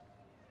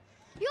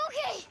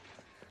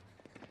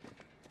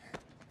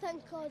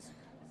Thank God.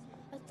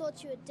 I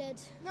thought you were dead.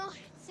 No,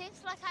 it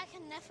seems like I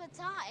can never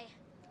die.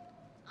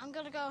 I'm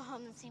gonna go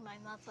home and see my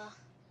mother.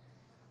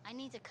 I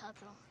need a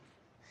cuddle.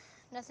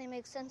 Nothing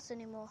makes sense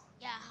anymore.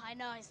 Yeah, I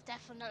know, it's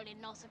definitely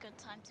not a good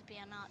time to be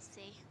a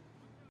Nazi.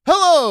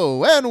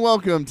 Hello, and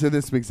welcome to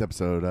this week's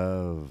episode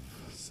of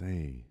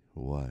Say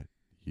What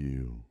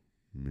You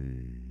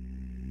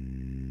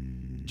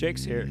Mean.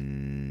 Jake's here.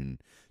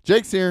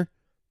 Jake's here.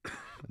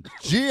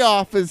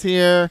 Geoff is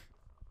here.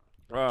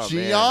 Oh,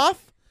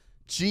 Geoff?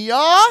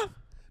 Geoff?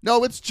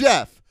 No, it's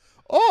Jeff.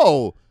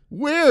 Oh,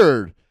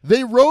 weird.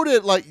 They wrote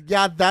it like,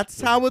 yeah,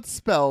 that's how it's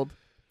spelled.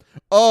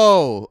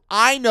 Oh,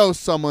 I know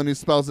someone who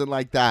spells it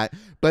like that,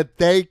 but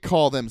they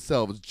call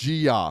themselves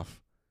Geoff.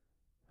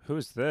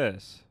 Who's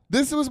this?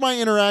 This was my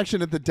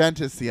interaction at the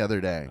dentist the other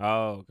day.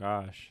 Oh,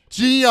 gosh.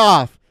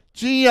 Geoff.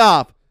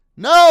 Geoff.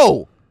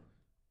 No.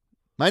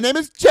 My name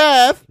is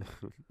Jeff.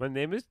 My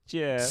name is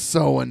Jeff.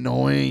 So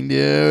annoying,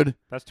 dude.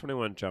 That's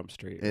 21 Jump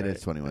Street. It right?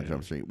 is 21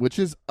 Jump Street, which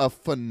is a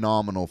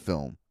phenomenal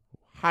film.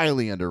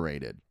 Highly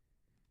underrated.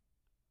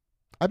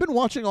 I've been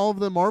watching all of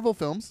the Marvel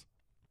films.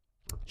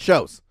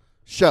 Shows.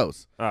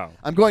 Oh.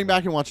 I'm going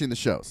back and watching the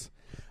shows.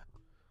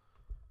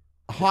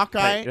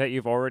 Hawkeye. That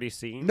you've already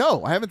seen?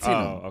 No, I haven't seen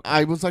them. Okay.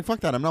 I was like,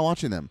 fuck that. I'm not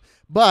watching them.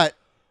 But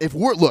if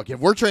we're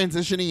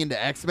transitioning into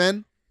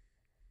X-Men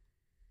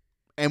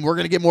and we're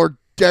going to get more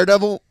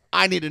Daredevil,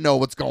 I need to know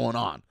what's going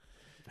on.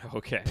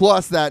 Okay.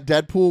 Plus, that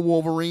Deadpool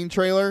Wolverine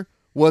trailer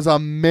was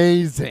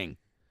amazing.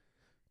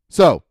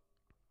 So,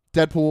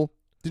 Deadpool,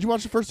 did you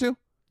watch the first two?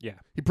 Yeah.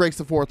 He breaks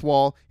the fourth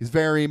wall. He's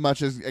very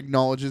much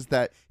acknowledges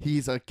that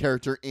he's a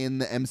character in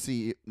the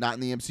MCU, not in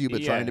the MCU,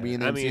 but trying to be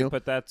in the MCU.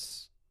 But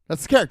that's the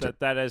character.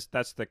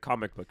 That's the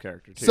comic book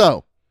character, too.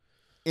 So,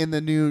 in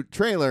the new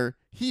trailer,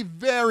 he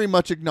very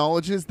much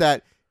acknowledges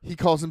that he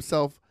calls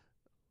himself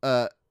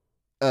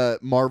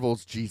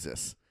Marvel's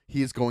Jesus.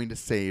 He is going to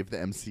save the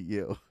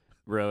MCU.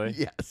 Really?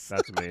 Yes.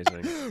 That's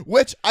amazing.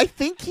 Which I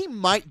think he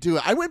might do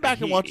it. I went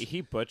back and watched.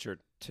 He butchered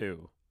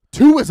 2.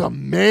 2 is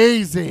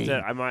amazing.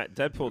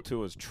 Deadpool 2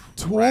 was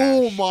trash.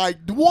 Oh my!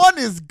 1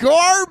 is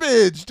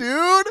garbage,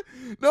 dude.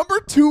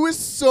 Number 2 is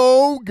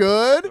so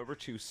good. Number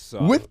 2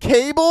 sucked. With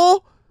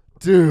Cable,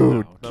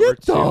 dude. No,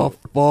 Get the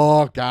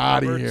fuck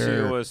out of Number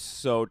here. 2 was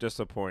so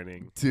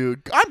disappointing.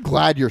 Dude, I'm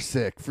glad you're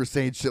sick for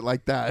saying shit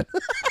like that.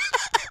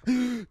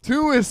 2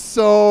 is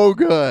so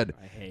good.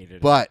 I hated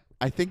it. But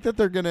I think that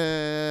they're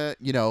gonna,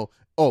 you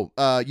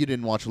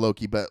didn't watch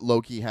Loki, but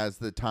Loki has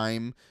the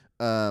time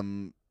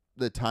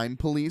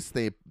police.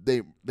 They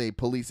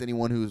police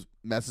anyone who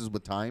messes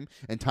with time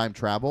and time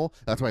travel.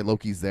 That's why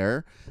Loki's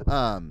there,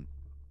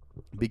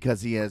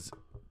 because he has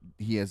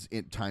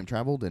time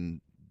traveled,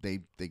 and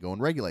they go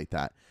and regulate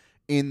that.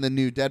 In the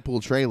new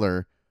Deadpool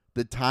trailer,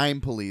 the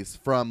time police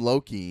from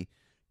Loki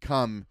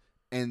come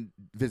and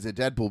visit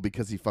Deadpool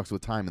because he fucks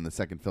with time in the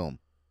second film.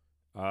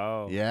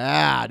 Oh.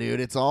 Yeah, dude,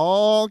 it's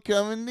all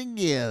coming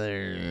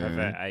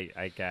together.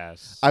 I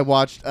guess. I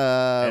watched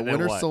And then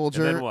Winter what?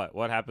 Soldier. And then what?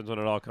 What happens when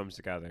it all comes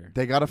together?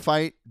 They got to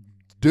fight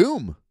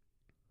Doom.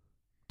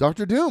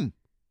 Dr. Doom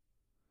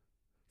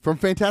from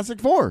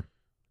Fantastic Four.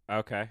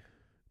 Okay.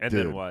 And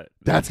Dude, then what?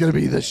 That's going to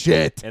be the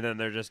shit. And then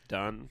they're just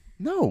done?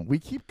 No, we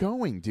keep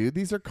going, dude.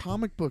 These are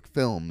comic book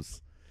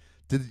films.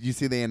 Did you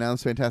see they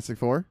announced Fantastic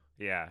Four?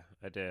 Yeah,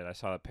 I did. I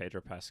saw that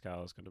Pedro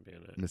Pascal is going to be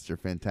in it. Mr.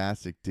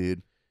 Fantastic,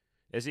 dude.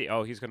 Is he?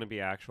 Oh, he's going to be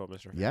actual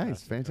Mr. Fantastic. Yeah,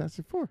 he's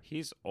Fantastic Four.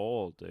 He's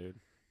old, dude.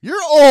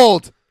 You're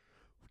old.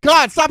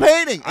 God, stop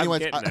hating. I'm Anyways,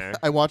 getting there.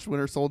 I watched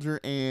Winter Soldier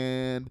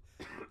and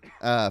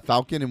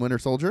Falcon and Winter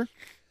Soldier.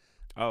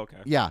 Oh, okay.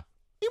 Yeah,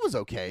 it was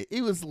okay.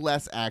 It was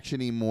less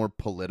actiony, more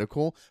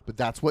political, but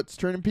that's what's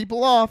turning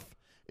people off,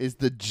 is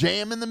the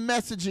jamming the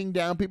messaging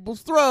down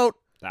people's throat.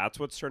 That's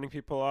what's turning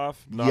people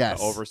off? Not Yes.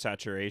 the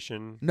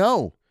oversaturation?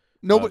 No,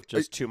 Of but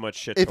just too much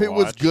shit if to it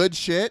was watch? good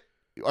shit,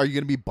 are you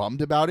going to be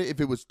bummed about it? If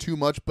it was too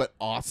much but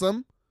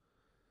awesome?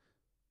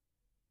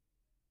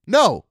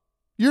 No,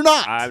 you're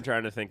not. I'm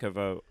trying to think of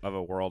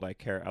a world I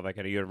care of, like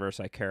a universe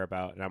I care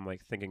about, and I'm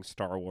like thinking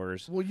Star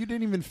Wars. Well, you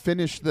didn't even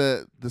finish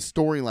the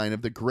storyline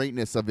of the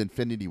greatness of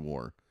Infinity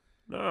War.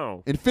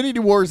 No. Infinity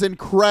War is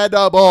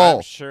incredible.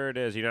 I'm sure it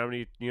is. You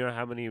know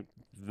how many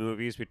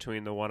movies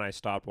between the one I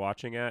stopped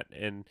watching at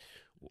and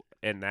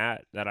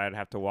that I'd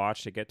have to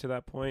watch to get to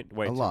that point?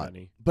 Way A too lot.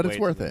 many. But Way it's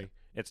too worth many. it.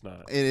 It's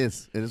not. It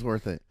is. It is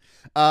worth it.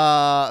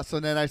 So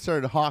then I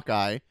started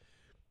Hawkeye,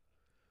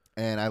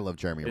 and I love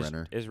Jeremy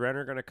Renner. Is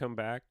Renner going to come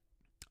back?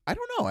 I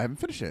don't know. I haven't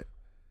finished it,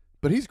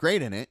 but he's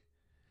great in it.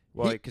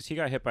 Well, because he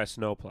got hit by a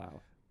snowplow.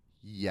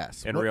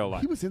 Yes, In real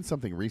life. he was in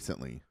something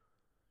recently.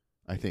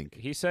 I think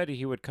He said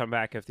he would come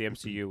back if the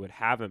MCU would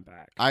have him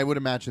back. I would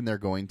imagine they're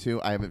going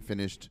to. I haven't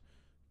finished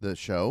the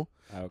show,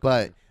 Okay.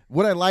 but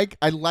what I like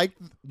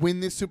when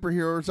the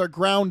superheroes are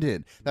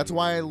grounded. That's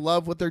why I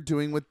love what they're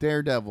doing with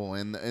Daredevil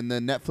and the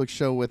Netflix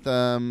show with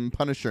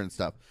Punisher and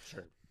stuff.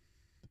 Sure.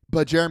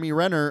 But Jeremy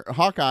Renner,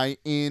 Hawkeye,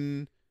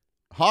 he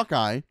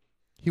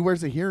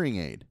wears a hearing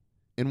aid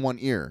in one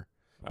ear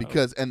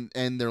because and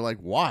they're like,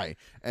 why?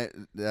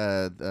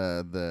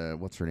 The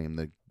what's her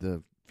name?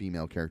 The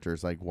female character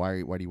is like,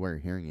 why do you wear a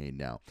hearing aid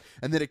now?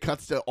 And then it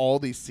cuts to all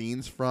these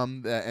scenes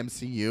from the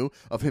MCU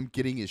of him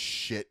getting his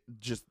shit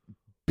just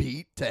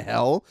beat to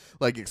hell,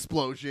 like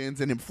explosions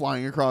and him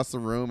flying across the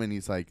room, and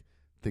he's like,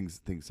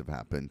 things have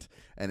happened,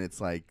 and it's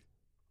like,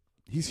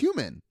 he's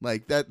human.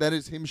 Like that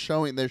is him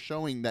showing. They're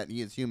showing that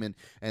he is human,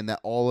 and that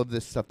all of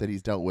this stuff that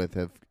he's dealt with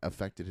have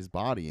affected his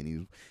body,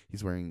 and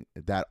he's wearing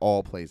that.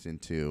 All plays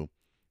into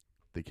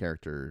the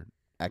character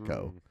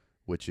Echo,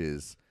 which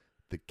is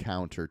the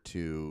counter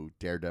to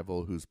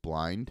Daredevil, who's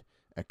blind.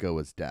 Echo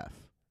is deaf.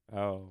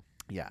 Oh,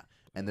 yeah.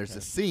 And there's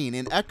a scene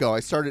in Echo. I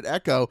started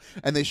Echo,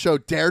 and they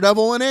showed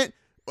Daredevil in it,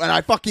 and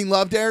I fucking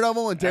love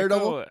Daredevil. And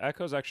Daredevil,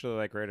 Echo's actually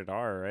like rated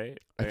R, right?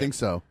 I think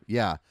so.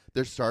 Yeah,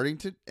 they're starting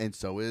to, and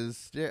so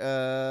is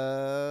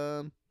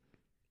Deadpool,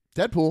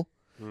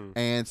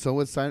 and so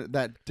is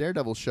that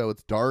Daredevil show.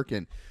 It's dark,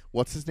 and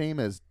what's his name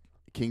as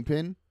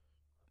Kingpin?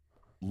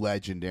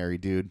 Legendary,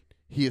 dude.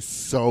 He is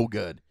so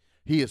good.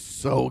 He is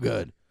so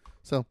good.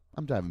 So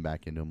I'm diving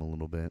back into him a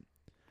little bit.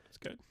 It's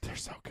good. They're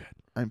so good.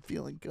 I'm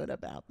feeling good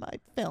about my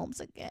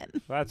films again.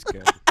 That's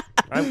good.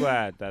 I'm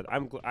glad that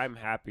I'm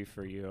happy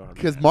for you.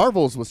 Because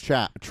Marvels was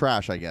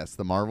trash, I guess.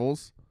 The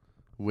Marvels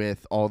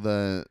with all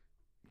the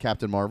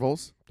Captain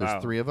Marvels.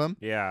 There's 3 of them.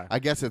 Yeah. I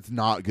guess it's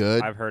not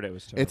good. I've heard it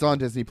was terrible. It's on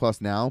Disney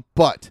Plus now,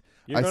 but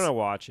you're going to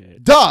watch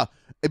it. Duh!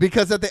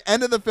 Because at the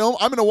end of the film,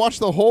 I'm going to watch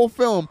the whole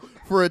film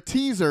for a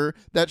teaser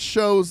that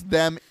shows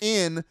them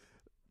in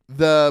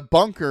the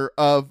bunker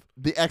of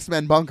the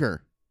X-Men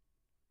bunker.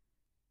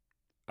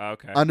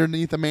 Okay.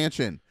 Underneath the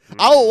mansion.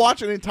 I will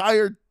watch an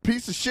entire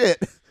piece of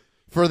shit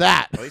for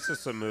that. At least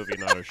it's a movie,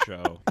 not a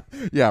show.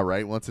 Yeah,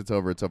 right. Once it's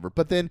over, it's over.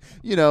 But then,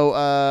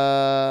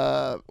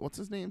 what's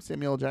his name?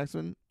 Samuel L.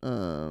 Jackson?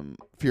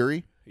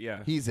 Fury?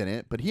 Yeah. He's in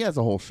it, but he has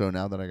a whole show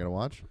now that I got to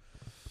watch.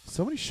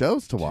 So many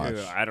shows to watch.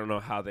 Dude, I don't know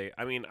how they...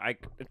 I mean,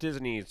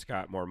 Disney's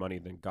got more money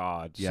than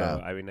God, Yeah.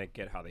 so, I mean, I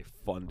get how they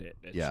fund it.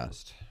 It's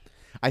just...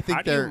 I think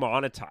how do you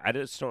monetize? I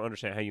just don't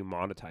understand how you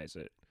monetize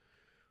it.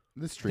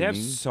 The streaming. They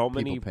have so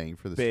many paying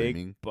for the big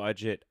streaming.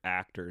 budget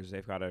actors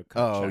they've got to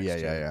Oh,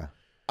 yeah.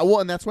 Well,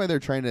 and that's why they're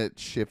trying to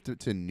shift it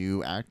to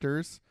new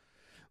actors.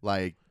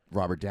 Like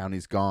Robert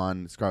Downey's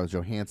gone. Scarlett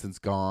Johansson's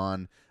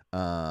gone.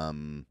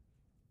 Well,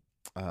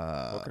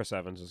 Chris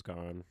Evans is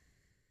gone.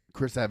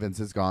 Chris Evans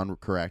is gone,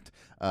 correct.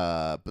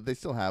 But they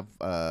still have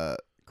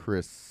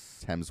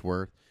Chris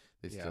Hemsworth.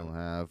 They still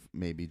have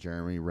maybe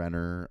Jeremy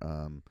Renner.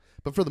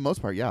 But for the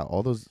most part, yeah,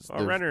 all those.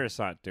 Well, Renner is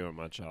not doing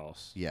much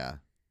else. Yeah.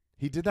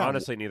 He did that.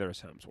 Honestly, neither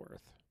is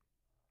Hemsworth.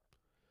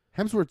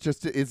 Hemsworth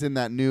just is in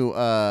that new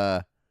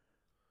Mad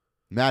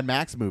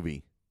Max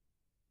movie.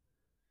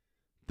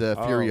 The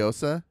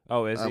Furiosa.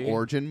 Oh, is he?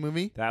 Origin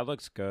movie. That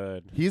looks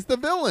good. He's the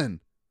villain.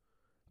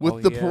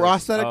 With the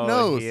prosthetic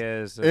nose. He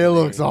is. It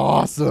looks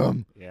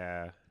awesome.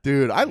 Yeah.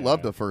 Dude, I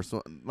love the first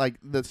one. Like,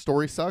 the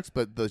story sucks,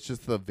 but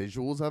just the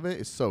visuals of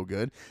it is so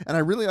good. And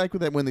I really like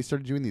that when they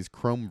started doing these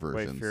Chrome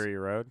versions. Wait, Fury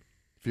Road?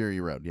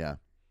 Fury Road, yeah.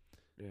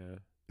 Yeah.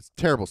 It's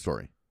a terrible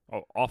story.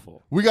 Oh,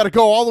 awful. We got to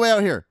go all the way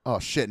out here. Oh,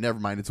 shit, never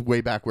mind. It's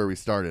way back where we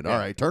started. Yeah. All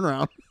right, turn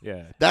around.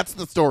 Yeah. That's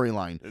the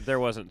storyline. There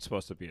wasn't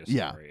supposed to be a story.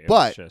 Yeah, It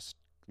but... was just...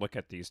 Look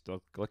at this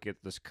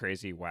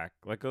crazy whack.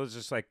 Like, it was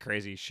just like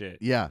crazy shit.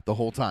 Yeah, the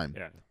whole time.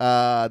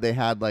 Yeah. They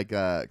had like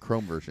a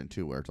Chrome version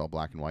too, where it's all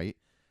black and white.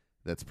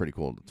 That's pretty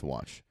cool to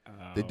watch.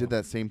 They did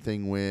that same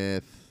thing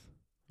with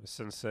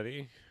Sin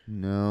City.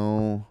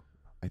 No,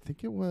 I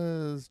think it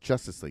was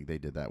Justice League. They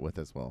did that with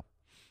as well.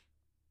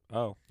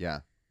 Oh, yeah,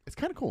 it's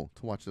kind of cool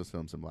to watch those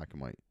films in black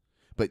and white.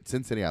 But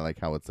Sin City, I like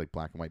how it's like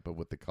black and white, but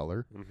with the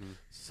color. Mm-hmm.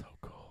 So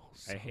cool.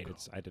 I hated.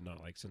 I did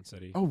not like Sin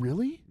City. Oh,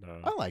 really?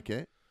 No. I like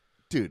it,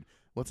 dude.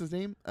 What's his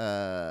name?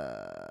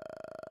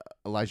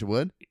 Elijah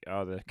Wood.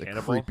 Oh, the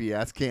cannibal. Creepy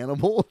ass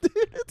cannibal, dude.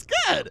 It's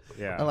good.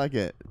 Yeah, I like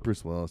it.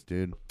 Bruce Willis,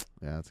 dude.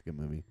 Yeah, it's a good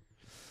movie.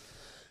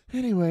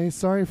 Anyway,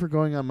 sorry for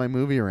going on my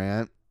movie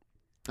rant.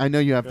 I know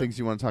you have things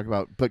you want to talk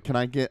about, but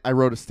I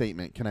wrote a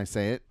statement. Can I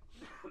say it?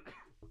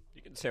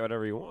 You can say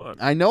whatever you want.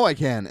 I know I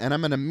can, and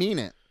I'm going to mean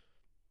it.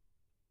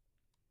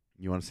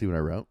 You want to see what I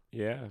wrote?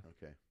 Yeah.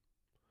 Okay.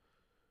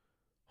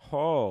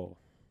 Oh.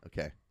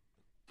 Okay.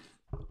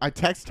 I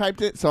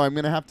typed it, so I'm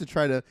going to have to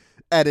try to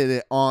edit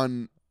it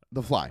on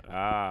the fly.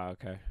 Ah,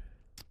 okay.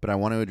 But I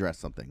want to address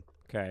something.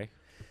 Okay.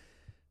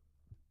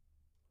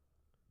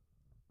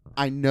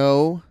 I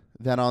know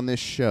that on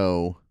this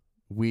show,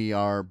 we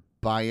are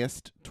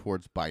biased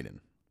towards Biden.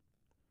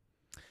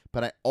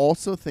 But I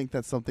also think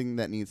that something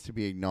that needs to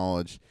be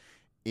acknowledged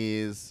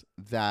is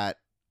that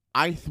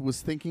I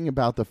was thinking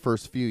about the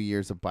first few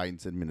years of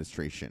Biden's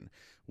administration,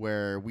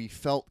 where we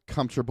felt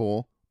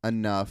comfortable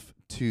enough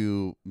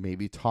to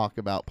maybe talk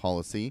about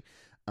policy.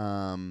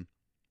 But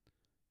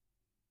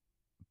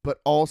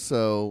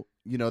also,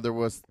 we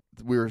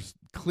were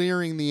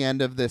clearing the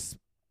end of this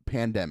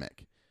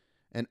pandemic.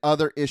 And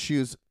other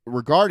issues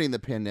regarding the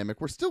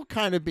pandemic, we're still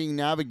kind of being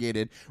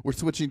navigated. We're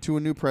switching to a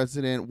new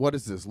president. What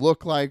does this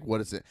look like?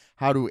 What is it?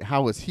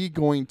 How is he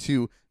going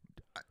to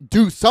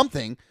do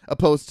something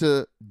opposed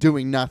to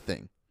doing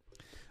nothing?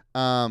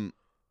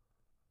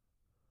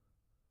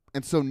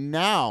 And so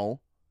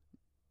now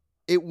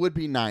it would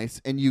be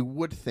nice, and you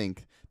would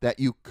think that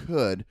you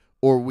could,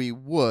 or we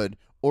would,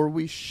 or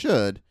we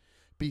should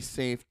be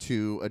safe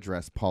to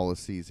address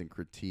policies and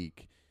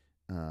critique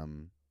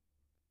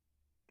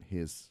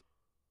his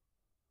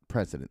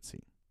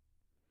presidency.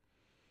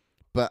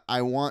 But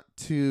I want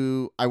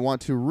to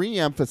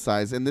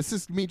reemphasize, and this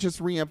is me just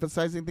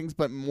reemphasizing things,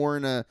 but more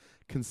in a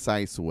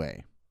concise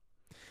way,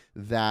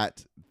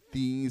 that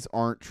these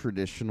aren't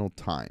traditional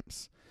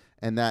times,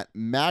 and that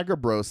MAGA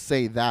bros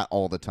say that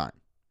all the time.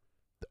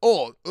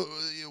 Oh,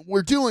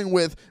 we're dealing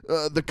with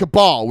the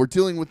cabal. We're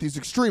dealing with these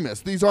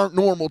extremists. These aren't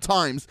normal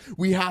times.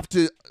 We have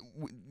to,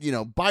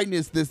 Biden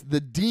is the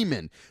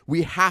demon.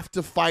 We have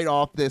to fight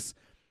off this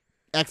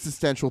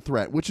existential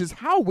threat, which is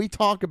how we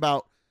talk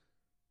about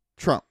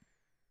Trump.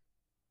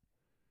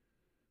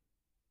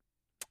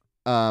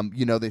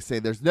 They say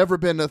there's never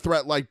been a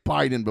threat like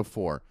Biden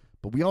before,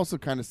 but we also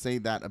kind of say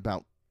that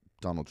about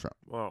Donald Trump.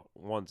 Well,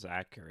 one's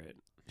accurate.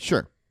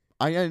 Sure.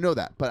 I know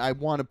that, but I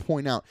want to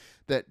point out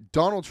that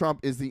Donald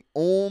Trump is the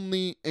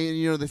only,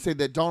 and they say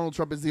that Donald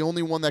Trump is the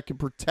only one that can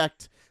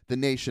protect the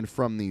nation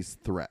from these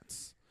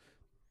threats.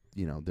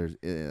 There's,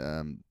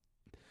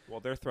 well,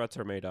 their threats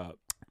are made up.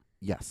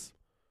 Yes.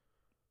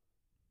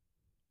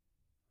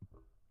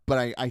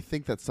 But I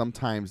think that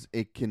sometimes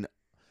it can,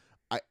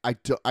 I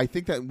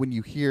think that when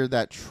you hear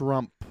that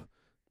Trump,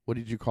 what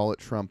did you call it?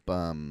 Trump,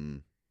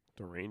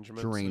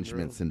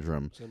 derangement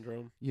syndrome.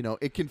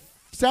 It can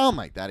sound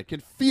like that. It can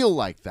feel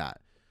like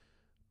that.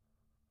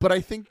 But I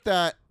think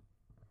that,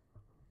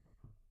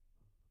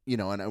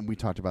 and we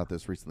talked about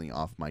this recently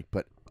off mic,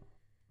 but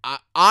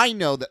I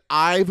know that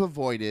I've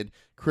avoided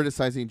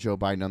criticizing Joe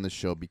Biden on the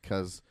show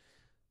because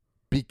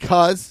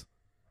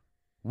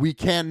we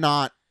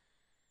cannot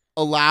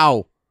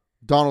allow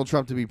Donald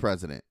Trump to be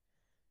president.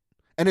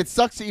 And it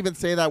sucks to even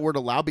say that word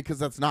allow because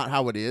that's not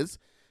how it is.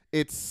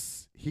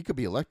 He could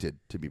be elected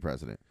to be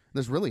president.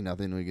 There's really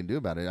nothing we can do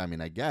about it. I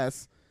mean, I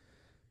guess.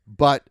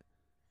 But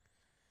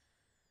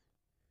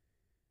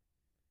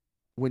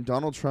when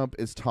Donald Trump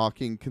is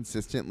talking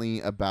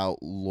consistently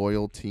about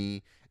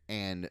loyalty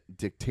and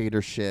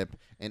dictatorship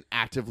and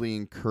actively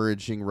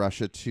encouraging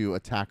Russia to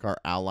attack our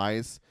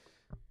allies,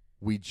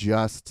 we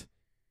just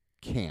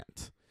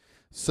can't.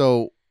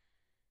 So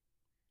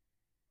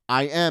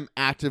I am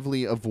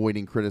actively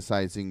avoiding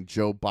criticizing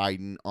Joe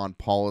Biden on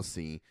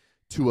policy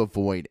to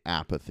avoid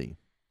apathy.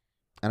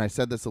 And I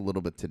said this a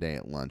little bit today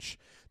at lunch.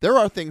 There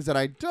are things that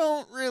I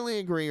don't really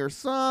agree, or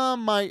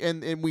some might,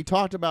 and we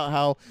talked about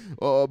how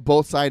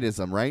both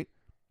sidism, right?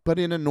 But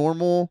in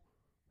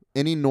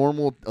any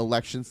normal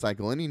election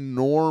cycle, any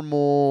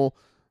normal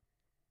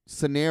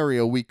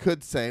scenario, we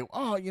could say,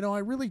 oh, I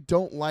really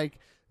don't like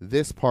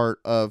this part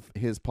of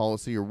his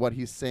policy or what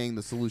he's saying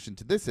the solution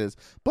to this is.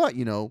 But,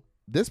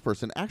 this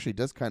person actually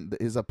does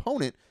his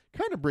opponent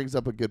kind of brings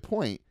up a good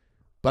point.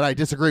 But I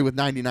disagree with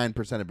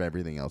 99% of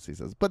everything else he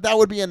says. But that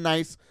would be a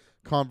nice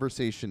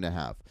conversation to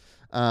have.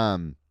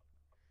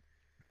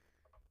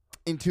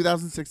 In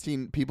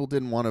 2016, people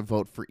didn't want to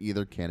vote for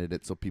either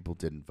candidate, so people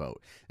didn't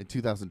vote. In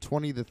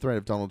 2020, the threat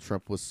of Donald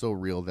Trump was so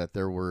real that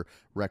there were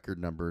record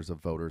numbers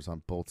of voters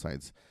on both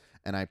sides.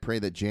 And I pray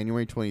that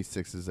January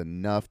 26th is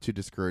enough to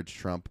discourage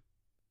Trump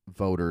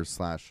voters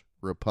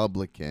 /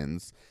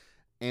 Republicans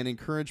and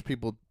encourage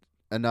people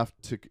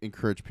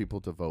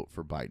to vote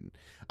for Biden.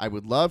 I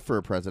would love for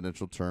a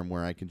presidential term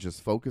where I can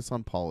just focus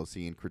on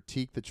policy and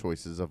critique the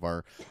choices of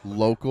our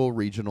local,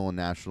 regional, and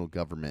national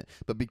government.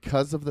 But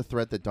because of the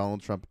threat that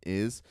Donald Trump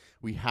is,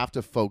 we have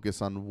to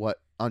focus on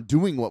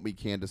doing what we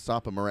can to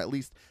stop him, or at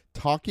least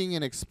talking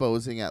and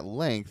exposing at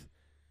length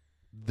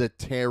the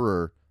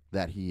terror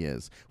that he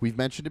is. We've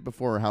mentioned it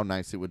before, how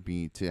nice it would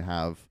be to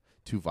have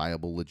two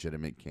viable,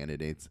 legitimate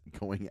candidates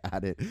going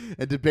at it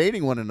and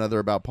debating one another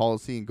about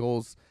policy and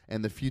goals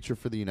and the future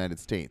for the United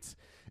States.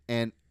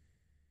 And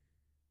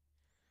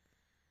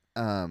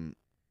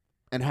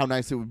how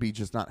nice it would be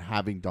just not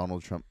having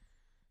Donald Trump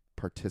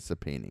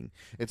participating.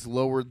 It's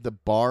lowered the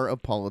bar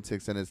of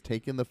politics and has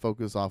taken the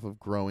focus off of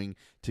growing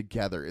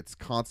together. It's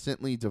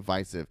constantly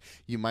divisive.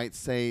 You might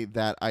say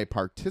that I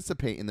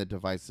participate in the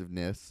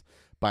divisiveness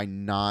I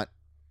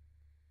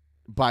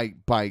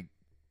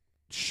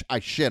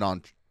shit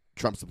on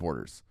Trump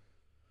supporters.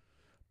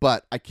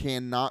 But I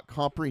cannot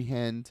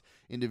comprehend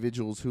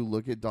individuals who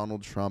look at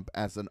Donald Trump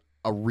as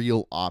a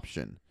real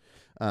option.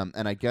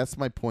 And I guess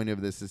my point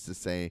of this is to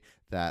say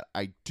that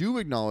I do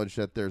acknowledge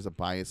that there's a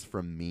bias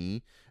from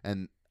me,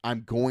 and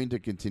I'm going to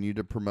continue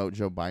to promote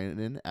Joe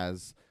Biden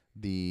as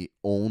the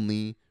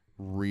only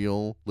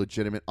real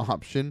legitimate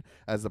option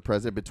as the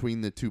president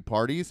between the two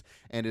parties,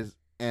 and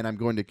I'm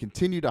going to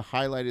continue to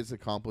highlight his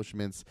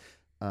accomplishments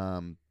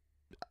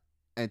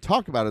and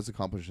talk about his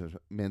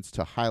accomplishments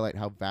to highlight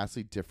how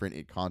vastly different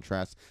it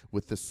contrasts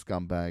with the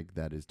scumbag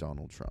that is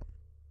Donald Trump.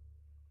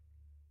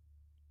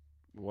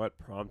 What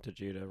prompted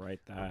you to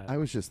write that? I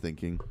was just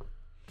thinking.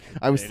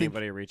 Did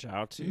anybody reach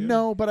out to you?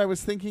 No, but I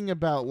was thinking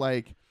about,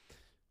 like,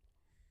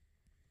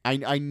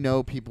 I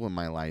know people in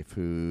my life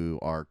who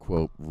are,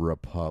 quote,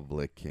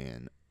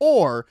 Republican,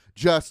 or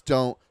just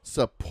don't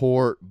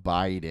support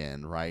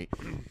Biden, right?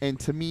 And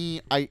to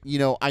me, I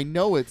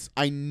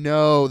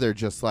know they're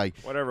just like,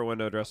 whatever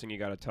window dressing you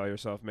got to tell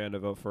yourself, man, to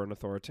vote for an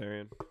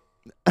authoritarian.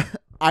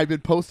 I've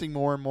been posting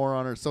more and more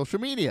on our social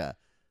media,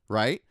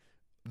 right?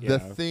 Yeah. The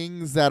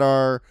things that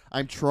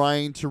I'm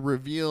trying to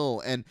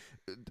reveal, and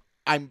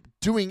I'm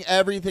doing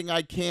everything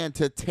I can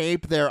to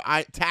tack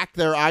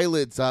their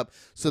eyelids up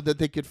so that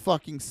they could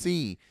fucking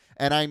see.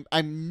 And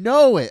I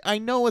know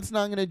it's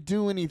not going to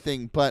do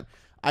anything, but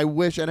I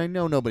wish, and I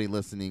know nobody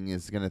listening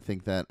is going to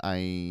think that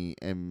I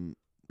am,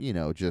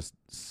 just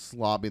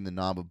slobbing the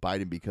knob of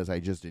Biden because I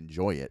just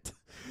enjoy it.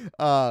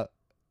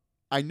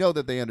 I know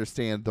that they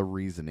understand the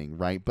reasoning,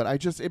 right?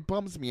 But it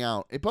bums me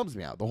out. It bums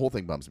me out. The whole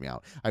thing bums me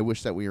out. I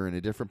wish that we were in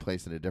a different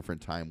place in a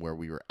different time where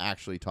we were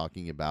actually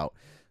talking about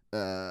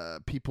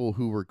people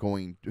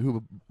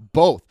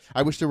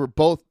I wish there were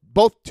both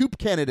two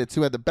candidates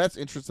who had the best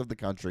interests of the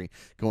country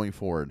going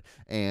forward.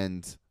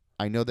 And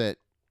I know that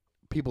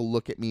people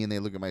look at me and they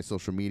look at my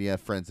social media,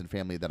 friends and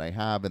family that I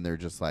have, and they're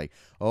just like,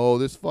 oh,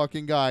 this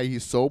fucking guy,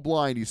 he's so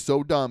blind, he's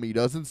so dumb, he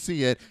doesn't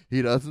see it.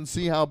 He doesn't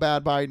see how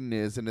bad Biden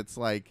is. And it's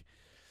like,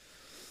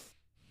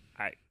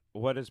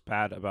 what is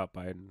bad about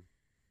Biden?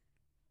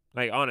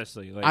 Like,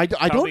 honestly, like, I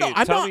don't know.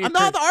 I'm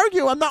not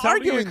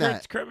arguing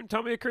that.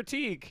 Tell me a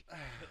critique.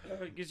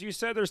 Because you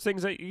said there's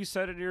things that you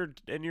said in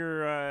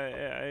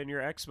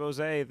your expose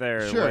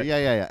there. Sure,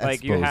 yeah.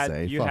 Like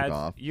expose,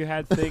 you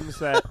had things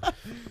that.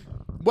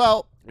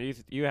 Well,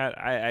 you had.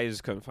 I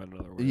just couldn't find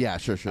another word. Yeah,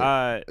 sure.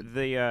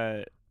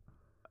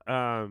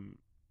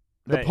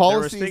 The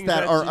policies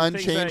that are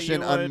unchanged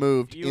and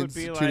unmoved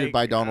instituted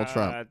by Donald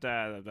Trump.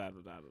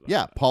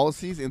 Yeah,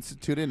 policies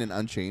instituted and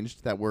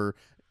unchanged that were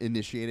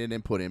initiated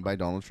and put in by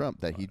Donald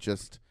Trump that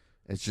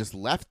it's just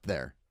left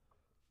there.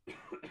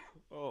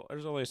 Well,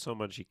 there's only so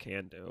much he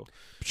can do.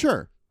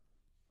 Sure.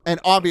 And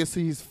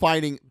obviously he's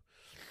fighting.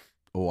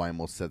 Oh, I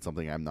almost said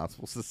something I'm not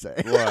supposed to say.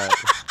 What?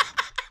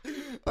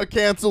 A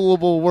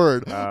cancelable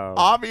word. Oh.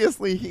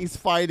 Obviously he's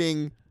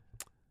fighting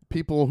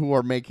people who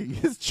are making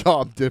his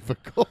job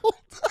difficult.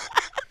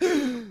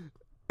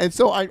 And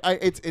so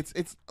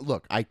it's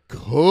look, I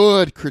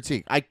could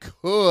critique. I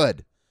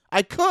could.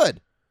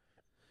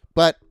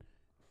 But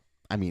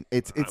I mean,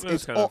 it's go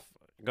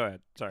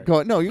ahead. Sorry. Go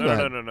ahead. No, go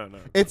ahead. No.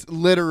 It's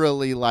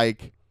literally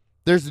like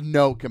there's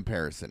no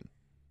comparison.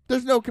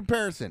 There's no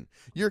comparison.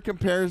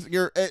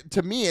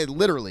 To me, it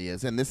literally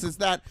is, and this is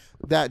that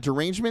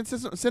derangement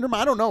syndrome.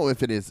 I don't know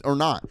if it is or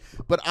not,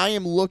 but I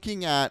am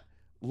looking at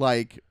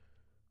like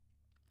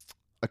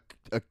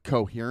a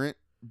coherent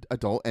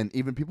adult, and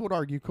even people would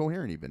argue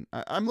coherent. Even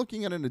I'm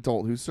looking at an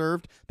adult who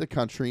served the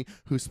country,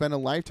 who spent a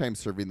lifetime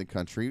serving the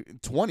country,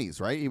 20s,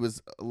 right? He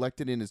was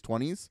elected in his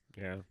 20s.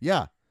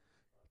 Yeah.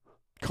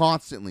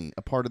 Constantly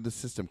a part of the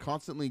system,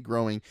 constantly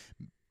growing,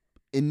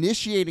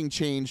 initiating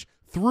change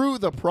through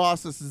the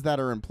processes that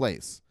are in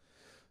place,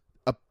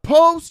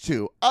 opposed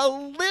to a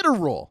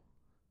literal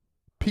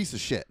piece of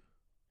shit.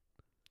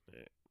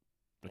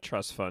 A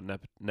trust fund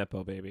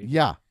nepo baby.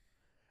 Yeah.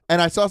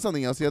 And I saw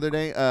something else the other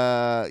day.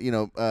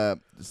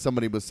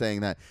 Somebody was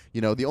saying that,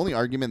 the only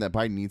argument that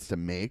Biden needs to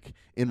make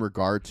in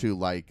regard to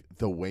like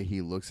the way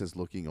he looks as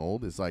looking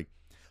old is like,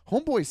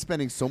 homeboy's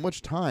spending so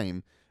much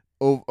time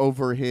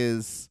over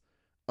his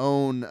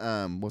own,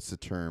 what's the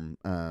term?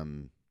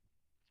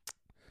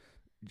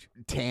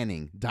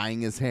 Tanning, dyeing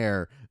his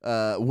hair,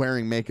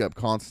 wearing makeup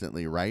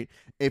constantly, right?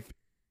 If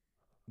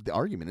the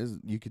argument is,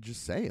 you could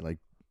just say like,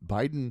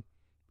 Biden,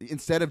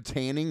 instead of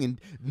tanning and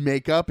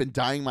makeup and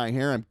dyeing my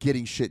hair, I'm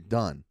getting shit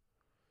done.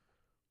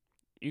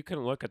 You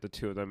can look at the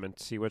two of them and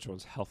see which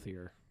one's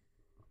healthier.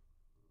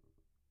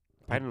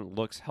 Biden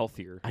looks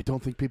healthier. I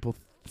don't think people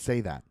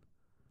say that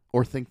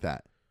or think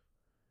that.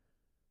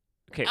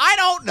 Okay, I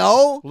don't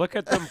know. Look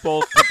at them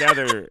both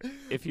together.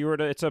 If you were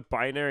to, it's a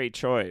binary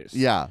choice.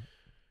 Yeah.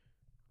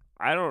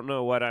 I don't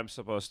know what I'm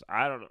supposed to,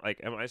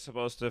 am I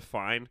supposed to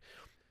find,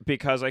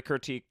 because I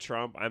critique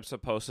Trump, I'm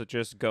supposed to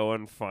just go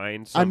and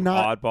find some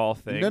oddball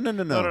thing? No.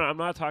 No, I'm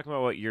not talking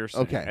about what you're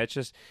saying. Okay. It's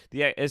just,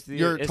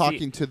 you're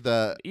talking to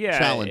the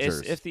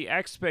challengers. If the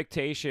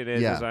expectation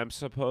is I'm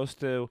supposed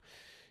to,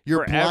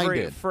 you're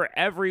blinded. For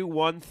every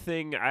one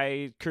thing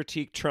I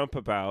critique Trump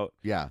about,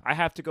 I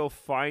have to go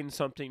find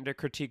something to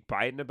critique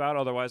Biden about,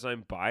 otherwise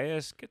I'm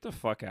biased. Get the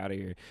fuck out of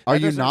here. Are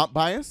you not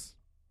biased?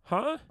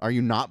 Huh? Are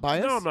you not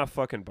biased? No, I'm not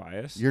fucking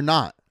biased. You're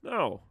not?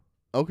 No.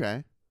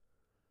 Okay.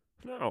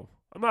 No.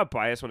 I'm not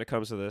biased when it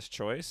comes to this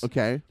choice.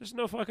 Okay. There's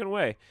no fucking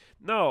way.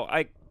 No,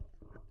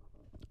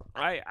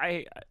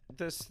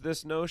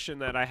 this notion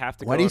that I have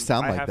to Why do you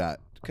sound like that?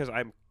 Because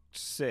I'm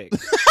sick.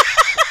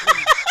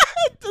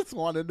 I just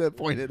wanted to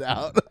point it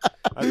out.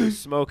 I've been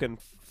smoking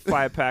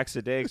 5 packs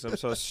a day because I'm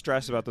so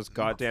stressed about this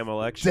goddamn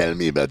election. Tell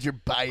me about your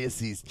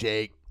biases,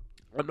 Jake.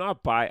 I'm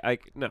not biased.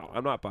 No,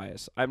 I'm not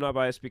biased. I'm not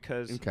biased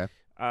because... Okay.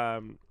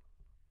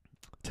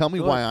 Tell me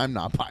why I'm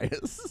not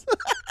biased.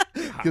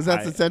 Because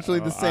that's essentially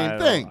the same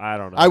thing. I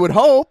don't know. I would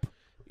hope.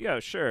 Yeah,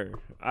 sure.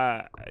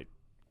 No,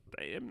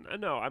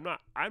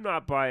 I'm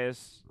not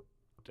biased.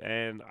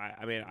 and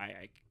I mean,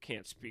 I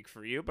can't speak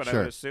for you, but I Sure.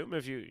 would assume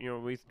if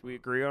we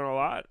agree on a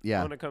lot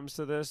Yeah. when it comes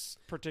to this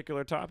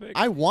particular topic.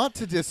 I want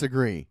to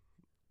disagree.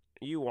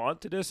 You want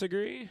to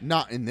disagree?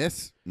 Not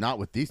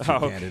with these two Oh,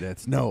 okay.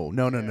 candidates.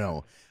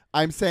 No.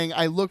 I'm saying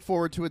I look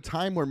forward to a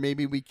time where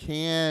maybe we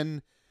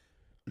can,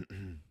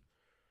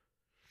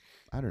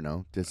 I don't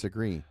know,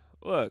 disagree.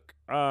 Look,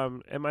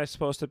 am I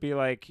supposed to be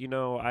like,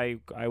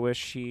 I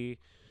wish he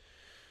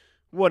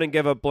wouldn't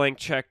give a blank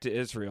check to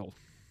Israel?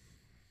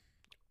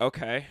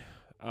 Okay.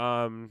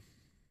 All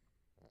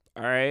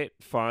right,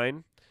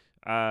 fine.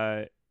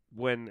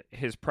 When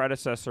his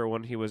predecessor,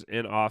 when he was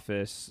in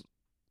office,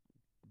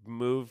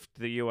 moved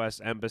the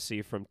U.S.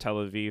 embassy from Tel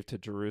Aviv to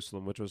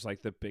Jerusalem, which was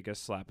like the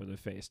biggest slap in the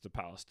face to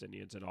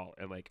Palestinians and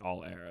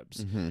all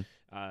Arabs. Mm-hmm.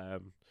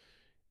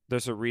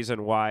 There's a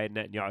reason why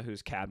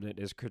Netanyahu's cabinet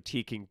is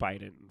critiquing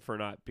Biden for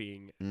not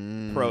being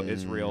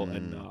pro-Israel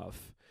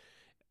enough,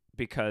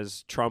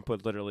 because Trump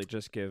would literally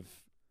just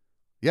give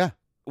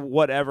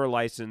whatever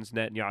license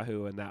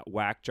Netanyahu and that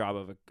whack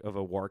job of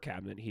a war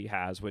cabinet he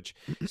has, which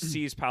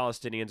sees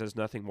Palestinians as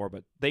nothing more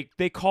but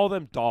they call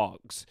them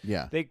dogs.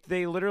 Yeah.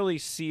 They literally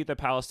see the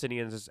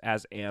Palestinians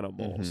as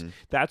animals. Mm-hmm.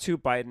 That's who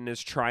Biden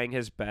is trying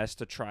his best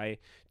to try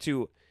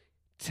to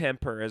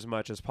temper as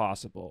much as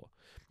possible.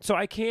 So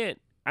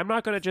I'm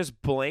not going to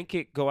just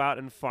blanket go out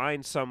and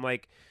find some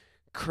like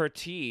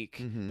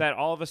critique that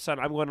all of a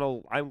sudden I'm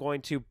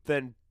going to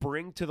then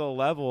bring to the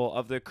level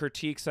of the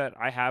critiques that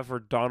I have for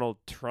Donald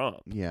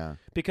Trump. Yeah.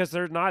 Because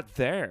they're not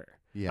there.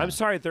 Yeah. I'm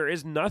sorry, there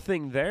is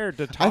nothing there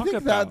to talk about. I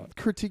think that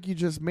critique you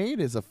just made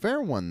is a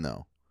fair one,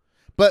 though.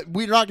 But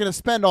we're not going to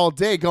spend all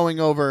day going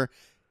over,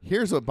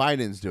 here's what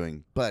Biden's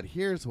doing, but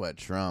here's what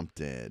Trump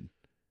did.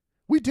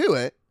 We do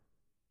it.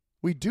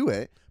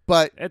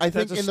 But I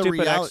think in the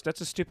reality...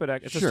 That's a stupid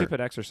a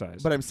stupid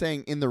exercise. But I'm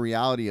saying in the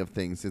reality of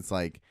things, it's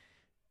like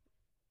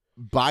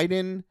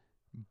Biden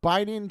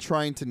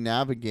trying to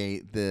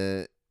navigate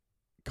the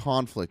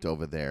conflict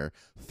over there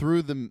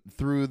through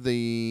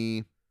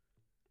the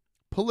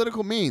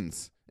political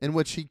means in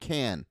which he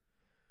can.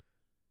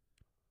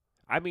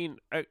 I mean,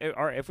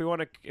 if we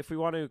want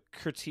to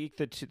critique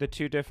the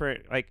two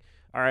different, like,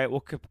 all right,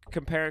 we'll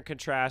compare and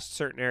contrast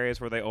certain areas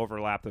where they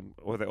overlap. Okay,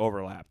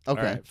 all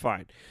right,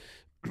 fine.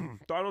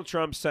 Donald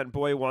Trump sent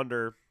boy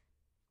wonder,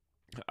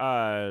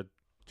 Jared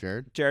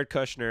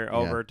Kushner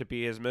over to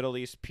be his Middle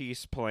East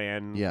peace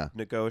plan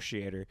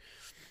negotiator.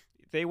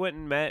 They went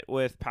and met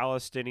with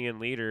Palestinian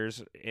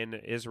leaders and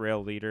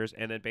Israel leaders,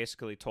 and then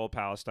basically told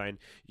Palestine,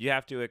 you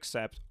have to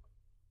accept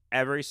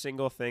every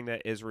single thing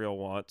that Israel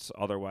wants,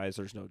 otherwise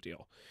there's no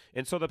deal.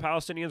 And so the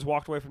Palestinians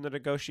walked away from the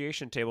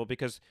negotiation table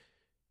because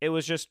it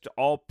was just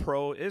all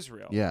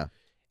pro-Israel. Yeah.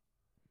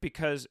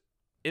 Because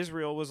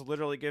Israel was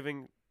literally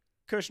giving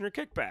Kushner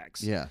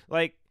kickbacks. Yeah.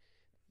 Like,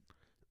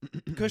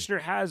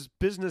 Kushner has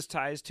business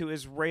ties to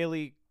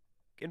Israeli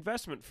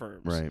investment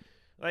firms. Right.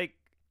 Like,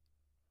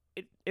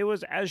 it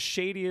was as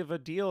shady of a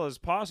deal as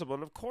possible.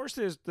 And of course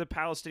the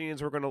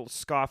Palestinians were going to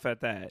scoff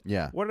at that.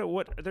 Yeah.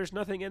 What there's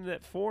nothing in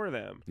it for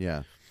them.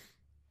 Yeah.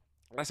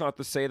 That's not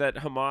to say that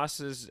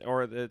Hamas is,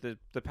 or the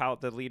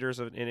leaders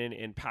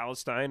in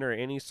Palestine or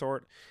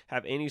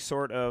have any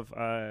sort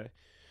of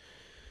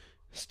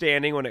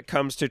standing when it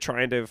comes to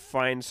trying to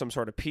find some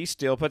sort of peace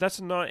deal. But it's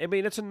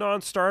a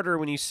non-starter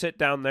when you sit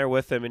down there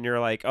with them and you're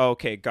like, oh,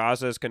 okay,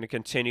 Gaza is going to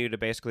continue to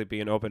basically be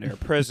an open-air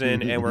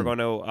prison and we're going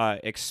to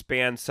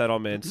expand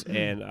settlements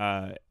in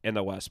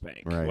the West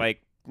Bank. Right.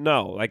 Like,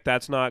 no, like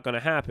that's not going to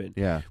happen.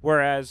 Yeah.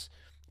 Whereas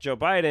Joe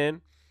Biden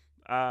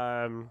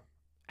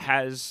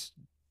has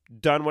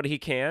done what he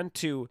can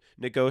to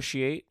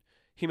negotiate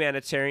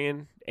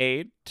humanitarian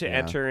aid to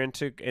enter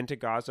into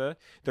Gaza.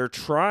 They're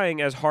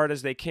trying as hard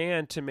as they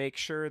can to make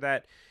sure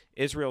that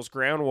Israel's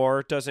ground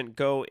war doesn't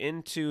go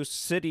into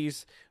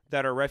cities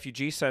that are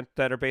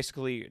that are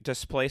basically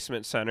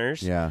displacement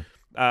centers. Yeah.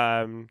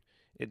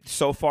 It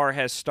so far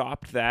has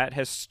stopped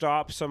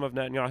some of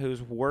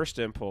Netanyahu's worst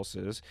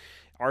impulses.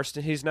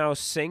 He's now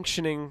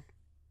sanctioning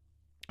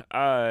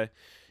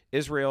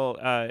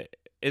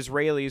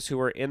Israelis who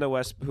are in the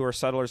West, who are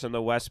settlers in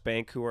the West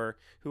Bank, who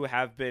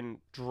have been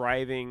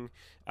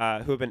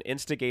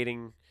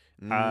instigating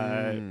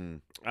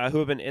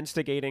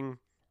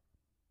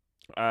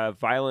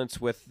violence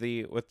with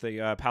the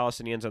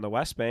Palestinians in the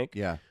West Bank.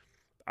 Yeah.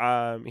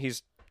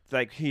 He's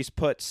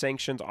put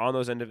sanctions on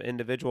those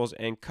individuals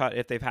and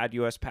if they've had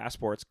U.S.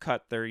 passports,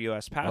 cut their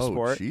U.S.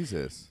 passport. Oh,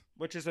 Jesus.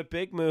 Which is a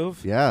big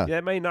move. Yeah.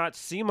 That may not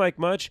seem like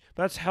much,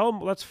 but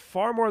that's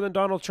far more than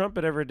Donald Trump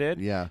ever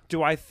did. Yeah.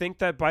 Do I think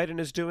that Biden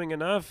is doing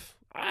enough?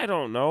 I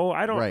don't know.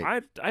 I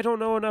don't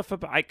know enough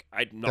about.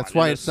 That's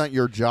why it's not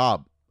your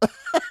job.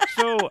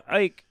 So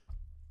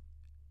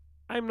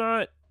I'm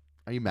not.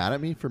 Are you mad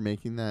at me for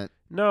making that?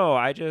 No,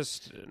 of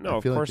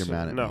feel course. like you're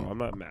mad at no, me. I'm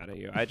not mad at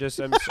you.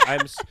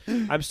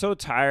 I'm so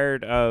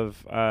tired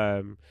of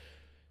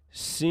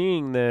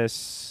seeing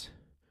this.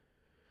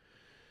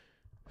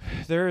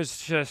 There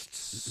is just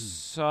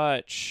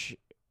such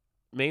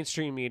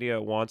mainstream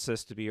media wants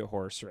this to be a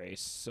horse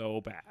race so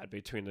bad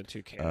between the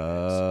two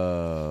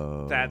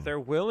candidates that they're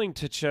willing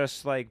to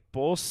just like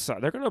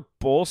they're gonna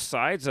both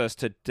sides us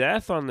to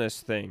death on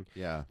this thing.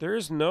 Yeah.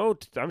 There's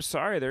I'm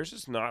sorry, there's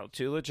just not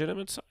two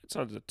legitimate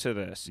sides to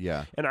this.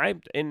 Yeah.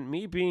 And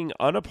me being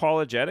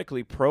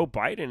unapologetically pro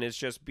Biden is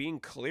just being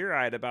clear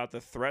eyed about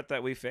the threat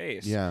that we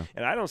face. Yeah.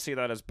 And I don't see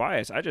that as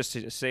bias. I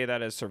just say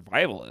that as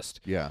survivalist.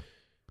 Yeah.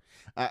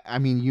 I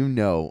mean,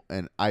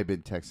 and I've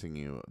been texting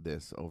you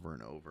this over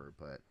and over,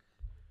 but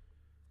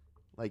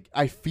like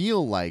I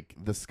feel like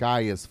the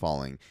sky is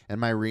falling,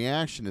 and my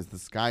reaction is the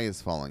sky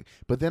is falling.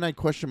 But then I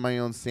question my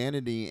own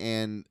sanity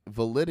and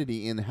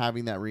validity in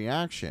having that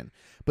reaction.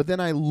 But then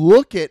I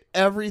look at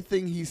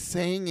everything he's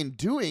saying and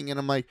doing, and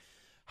I'm like,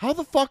 how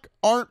the fuck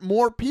aren't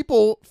more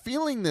people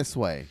feeling this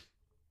way?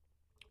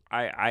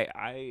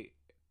 I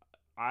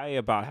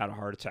about had a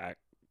heart attack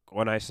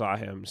when I saw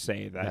him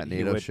say that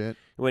NATO shit,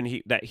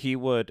 that he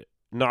would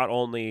not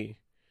only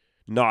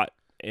not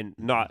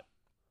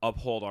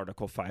uphold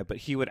Article 5, but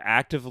he would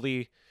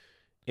actively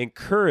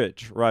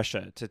encourage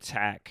Russia to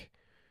attack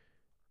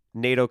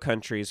NATO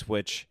countries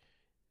which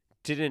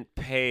didn't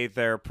pay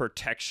their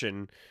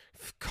protection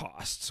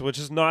costs, which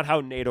is not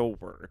how NATO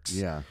works.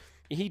 Yeah.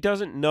 He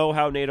doesn't know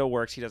how NATO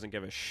works. He doesn't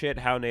give a shit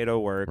how NATO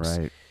works.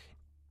 Right.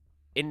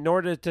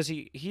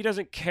 He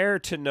doesn't care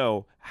to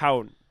know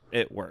how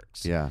it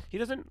works. Yeah. He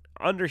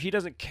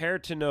doesn't care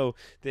to know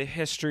the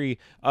history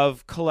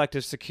of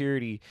collective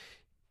security,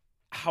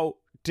 how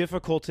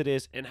difficult it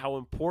is and how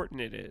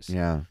important it is.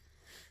 Yeah.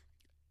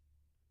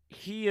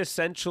 He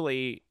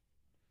essentially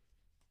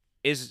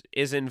is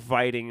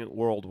inviting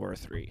World War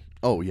III.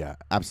 Oh yeah,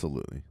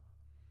 absolutely.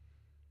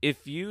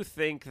 If you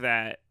think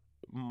that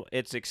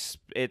it's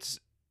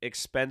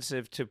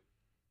expensive to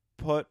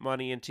put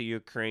money into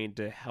Ukraine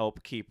to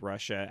help keep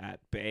Russia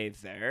at bay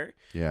there.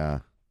 Yeah.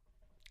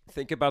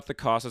 Think about the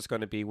cost it's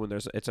going to be when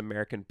it's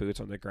American boots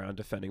on the ground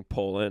defending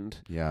Poland.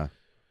 Yeah.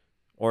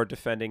 Or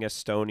defending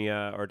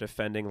Estonia or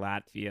defending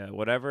Latvia,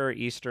 whatever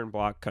Eastern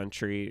Bloc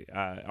country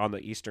on the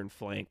eastern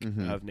flank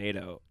of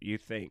NATO. You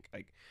think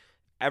like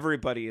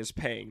everybody is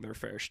paying their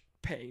fair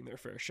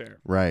share.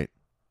 Right.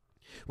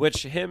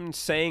 Which him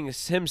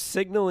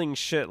signaling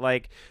shit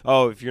like,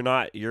 oh, if you're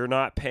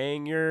not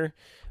paying your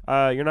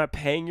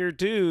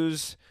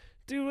dues.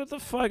 Dude, what the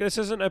fuck? This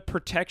isn't a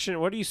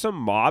protection. What are you, some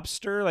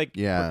mobster? Like,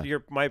 yeah,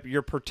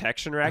 your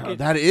protection racket.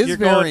 That is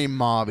very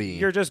mobby.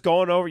 You're just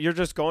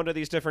going to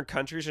these different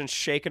countries and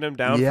shaking them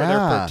down for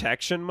their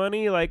protection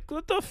money. Like,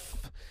 what the?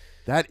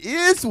 That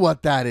is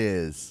what that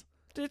is.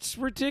 It's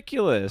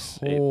ridiculous.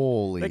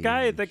 Holy, the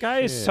guy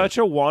is such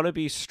a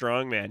wannabe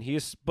strongman.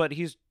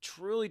 He's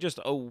truly just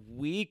a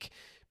weak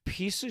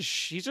piece of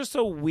he's just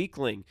a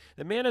weakling.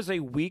 The man is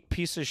a weak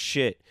piece of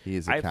shit. He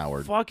is a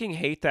coward. I fucking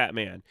hate that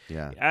man.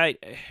 Yeah.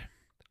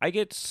 I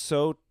get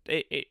so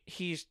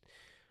he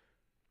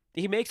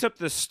makes up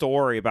this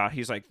story about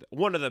he's like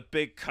one of the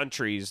big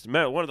countries,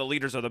 one of the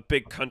leaders of the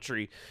big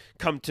country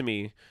come to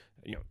me,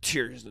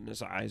 tears in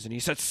his eyes, and he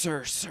said,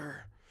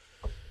 Sir,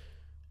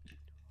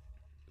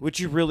 would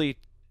you really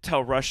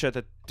tell Russia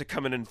to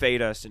come and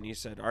invade us? And he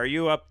said, are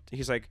you up?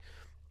 He's like,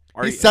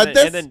 this?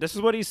 And then this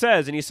is what he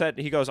says. And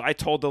he goes, I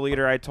told the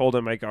leader,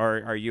 like,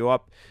 are you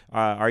up?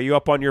 Are you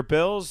up on your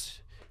bills?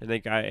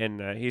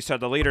 And he said,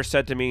 the leader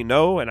said to me,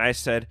 no. And I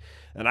said,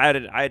 and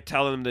I'd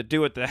tell them to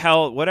do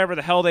whatever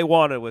the hell they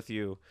wanted with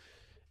you.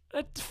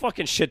 That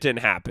fucking shit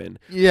didn't happen.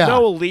 Yeah.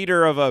 No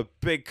leader of a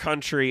big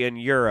country in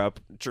Europe,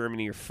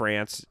 Germany or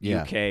France,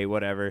 UK,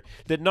 whatever,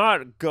 did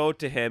not go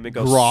to him and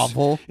go,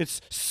 grovel.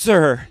 It's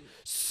sir,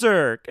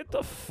 get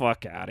the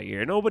fuck out of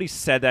here. Nobody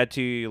said that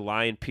to you, you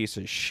lying piece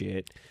of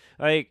shit.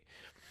 Like,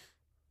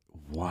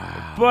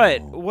 wow.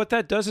 But what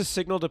that does is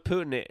signal to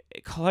Putin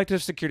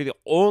collective security. The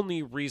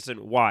only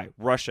reason why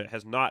Russia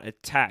has not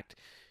attacked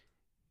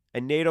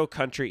a NATO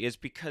country is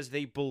because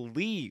they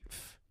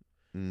believe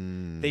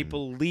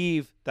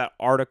that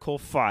Article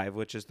 5,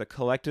 which is the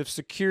collective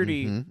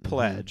security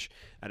pledge,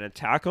 an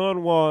attack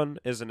on one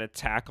is an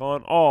attack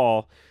on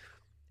all,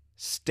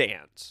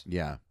 stands.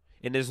 Yeah.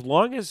 And as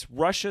long as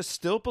Russia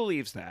still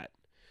believes that,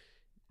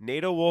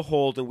 NATO will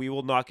hold, and we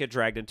will not get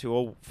dragged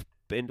into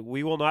and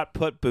we will not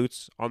put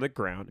boots on the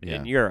ground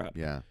in Europe.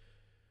 Yeah.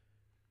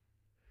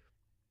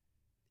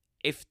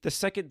 If the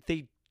second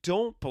they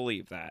don't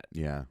believe that,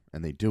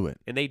 and they do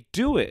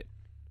it,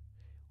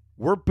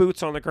 we're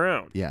boots on the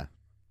ground. Yeah.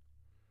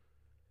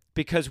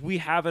 Because we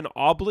have an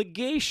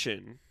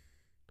obligation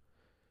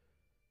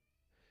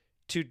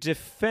to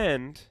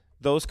defend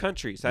those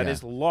countries. That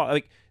is law.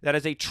 Like, that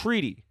is a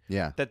treaty.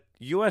 Yeah. That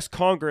U.S.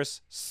 Congress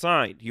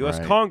signed.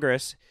 U.S.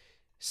 Congress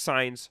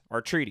signs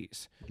our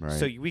treaties. Right.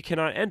 So we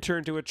cannot enter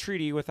into a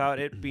treaty without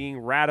it being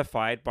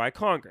ratified by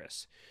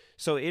Congress.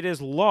 So it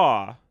is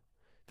law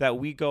that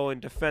we go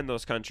and defend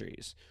those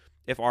countries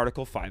if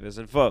Article 5 is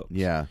invoked.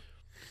 Yeah.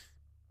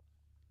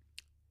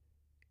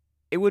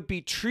 It would be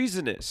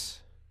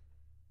treasonous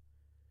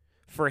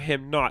for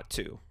him not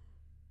to.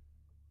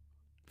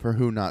 For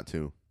who not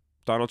to?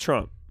 Donald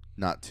Trump.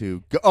 Not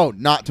to go. Oh,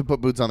 not to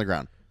put boots on the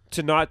ground.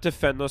 to not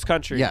defend those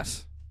countries.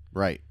 Yes.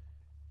 Right.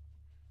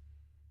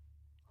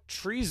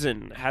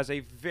 Treason has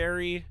a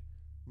very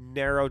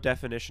narrow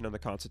definition in the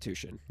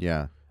Constitution.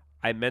 Yeah.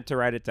 I meant to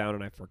write it down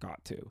and I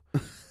forgot to.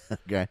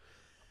 Okay.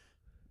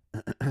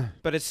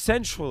 But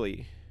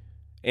essentially,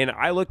 and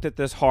I looked at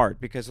this hard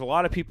because a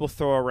lot of people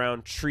throw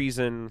around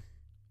treason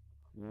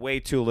way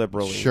too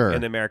liberally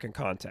in the American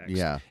context.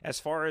 Yeah. As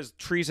far as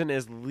treason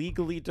is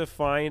legally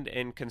defined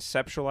and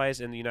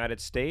conceptualized in the United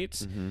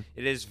States,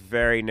 it is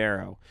very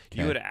narrow.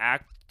 Okay. You would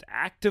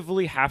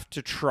actively have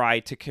to try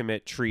to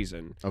commit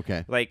treason.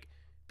 Okay. Like,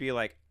 be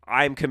like,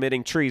 I'm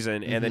committing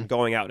treason, and then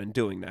going out and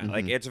doing that.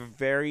 Like, it's a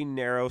very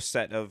narrow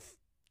set of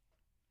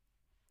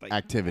like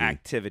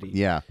activity.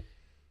 Yeah.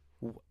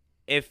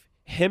 If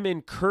him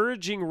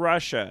encouraging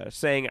Russia,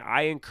 saying,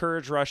 I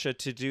encourage Russia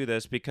to do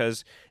this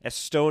because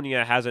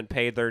Estonia hasn't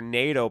paid their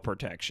NATO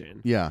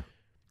protection,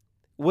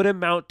 would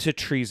amount to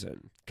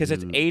treason. Because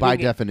it's aiding, by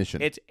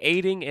definition. It's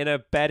aiding and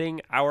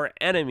abetting our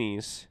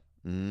enemies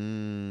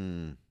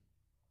to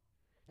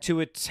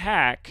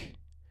attack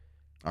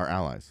our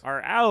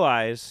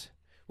allies,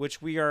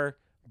 which we are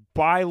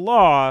by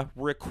law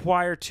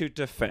required to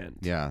defend.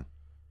 Yeah.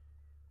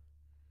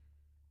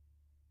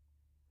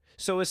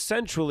 So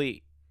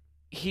essentially,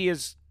 he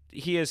is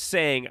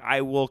saying,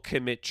 I will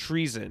commit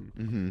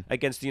treason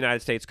against the United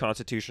States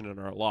Constitution and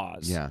our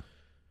laws. Yeah.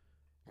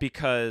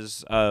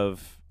 Because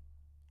of,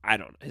 I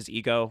don't know, his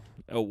ego,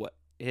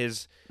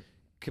 his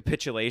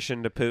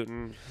capitulation to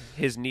Putin,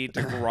 his need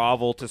to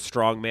grovel to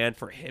strong man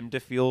for him to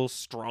feel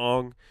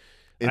strong.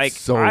 It's like,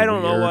 so I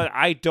don't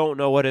weird.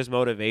 know what his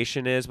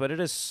motivation is, but it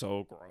is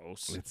so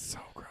gross. It's so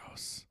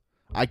gross.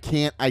 I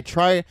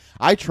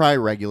try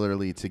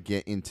regularly to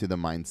get into the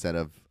mindset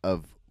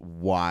of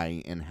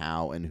why and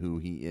how and who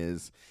he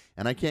is,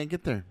 and I can't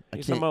get there.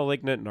 He's a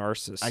malignant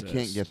narcissist. I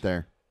can't get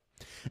there.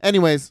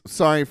 Anyways,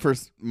 sorry for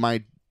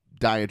my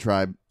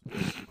diatribe.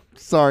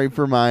 Sorry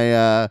for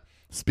my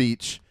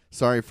speech.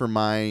 Sorry for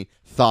my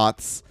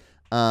thoughts.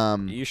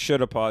 You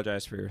should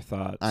apologize for your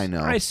thoughts. I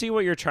know. I see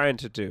what you're trying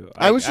to do.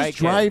 I was just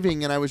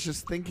driving, and I was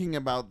just thinking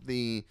about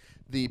the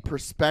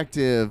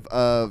perspective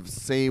of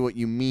say what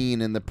you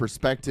mean, and the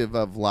perspective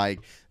of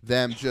like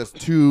them just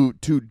two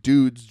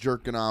dudes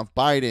jerking off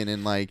Biden,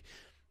 and like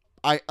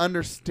I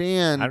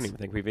understand. I don't even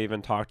think we've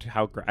even talked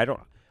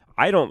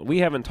we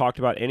haven't talked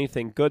about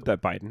anything good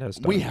that Biden has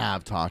done. We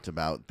have talked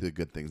about the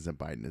good things that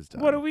Biden has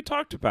done. What have we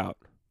talked about?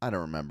 I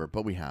don't remember,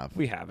 but we have.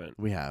 We haven't.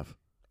 We have.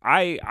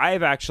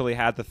 I've actually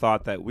had the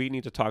thought that we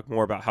need to talk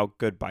more about how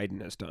good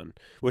Biden has done,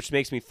 which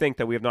makes me think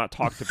that we have not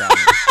talked about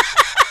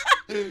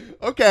it.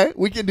 Okay,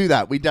 we can do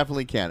that. We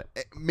definitely can.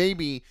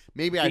 Maybe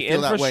I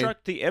feel that way.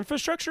 The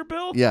infrastructure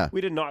bill? Yeah.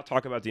 We did not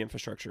talk about the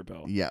infrastructure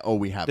bill. Yeah. Oh,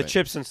 we haven't. The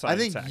Chips and Science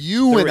I think Act.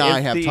 you and I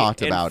have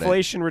talked about it. The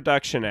Inflation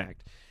Reduction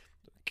Act.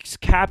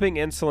 Capping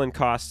insulin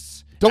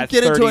costs. Don't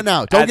get into it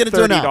now. Don't get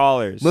into it now.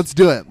 $30. Let's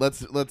do it.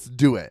 Let's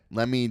do it.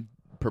 Let me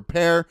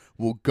prepare.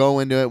 We'll go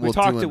into it.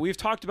 We've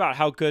talked about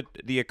how good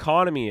the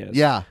economy is.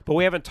 Yeah. But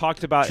we haven't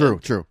talked about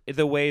true.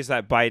 The ways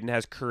that Biden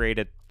has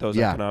created those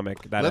economic.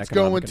 Let's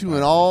go into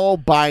an all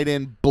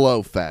Biden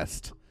blow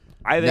fest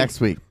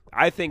next week.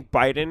 I think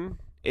Biden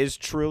is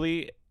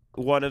truly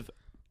one of,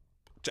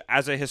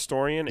 as a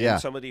historian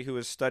and somebody who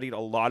has studied a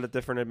lot of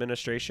different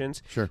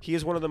administrations, he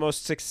is one of the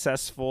most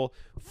successful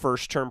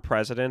first-term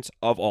presidents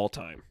of all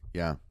time.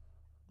 Yeah.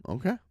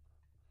 Okay.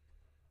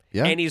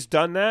 Yeah. And he's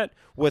done that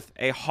with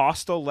a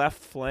hostile left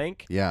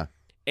flank. Yeah.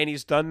 And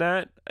he's done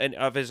that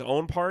of his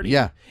own party.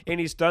 Yeah. And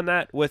he's done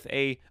that with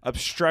a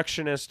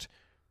obstructionist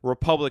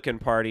Republican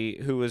Party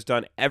who has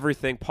done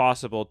everything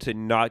possible to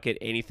not get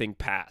anything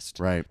passed.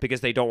 Right.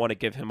 Because they don't want to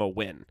give him a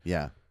win.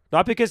 Yeah.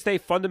 Not because they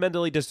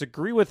fundamentally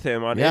disagree with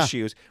him on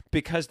issues,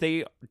 because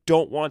they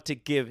don't want to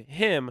give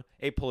him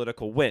a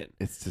political win.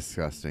 It's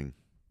disgusting.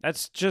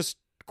 That's just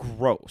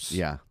gross.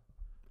 Yeah.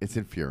 It's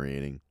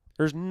infuriating.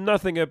 There's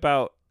nothing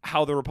about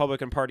how the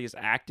Republican Party is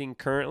acting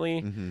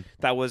currently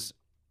that was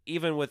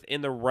even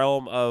within the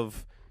realm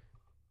of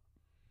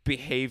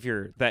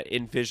behavior that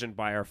envisioned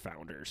by our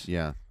founders.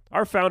 Yeah.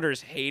 Our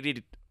founders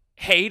hated.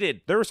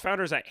 There was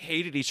founders that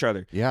hated each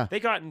other. Yeah. They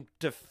got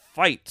into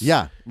fights.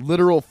 Yeah.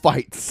 Literal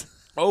fights.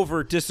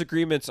 Over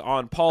disagreements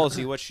on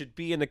policy, what should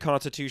be in the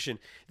Constitution.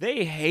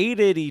 They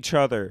hated each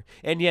other,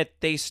 and yet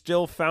they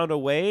still found a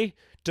way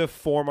to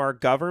form our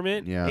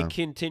government and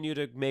continue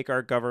to make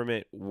our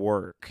government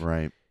work.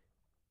 Right.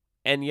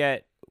 And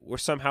yet we're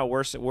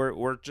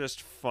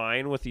just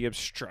fine with the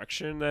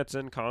obstruction that's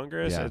in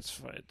Congress. Yeah.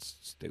 It's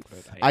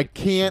stupid. I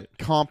can't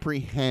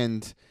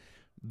comprehend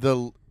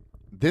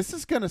this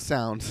is going to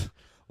sound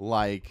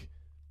like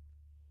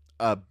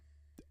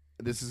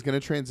this is going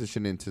to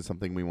transition into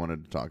something we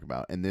wanted to talk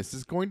about, and this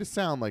is going to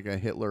sound like a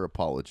Hitler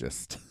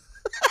apologist.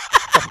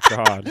 Oh,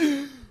 God.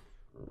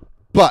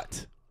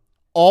 But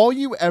all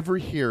you ever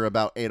hear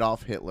about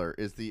Adolf Hitler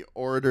is the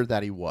orator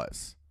that he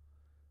was.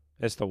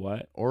 It's the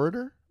what?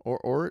 Orator?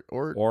 Orator?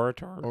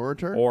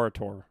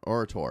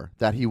 Orator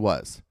that he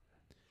was.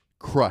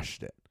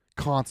 Crushed it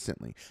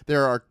constantly.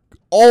 There are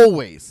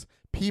always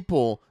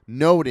people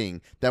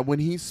noting that when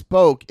he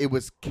spoke, it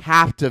was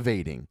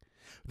captivating.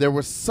 There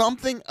was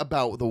something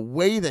about the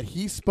way that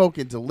he spoke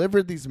and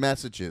delivered these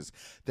messages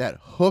that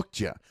hooked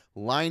you.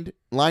 Line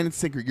and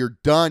sinker. You're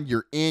done.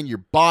 You're in. You're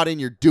bought in.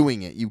 You're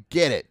doing it. You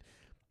get it.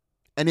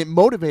 And it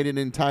motivated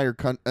an entire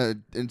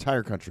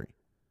country.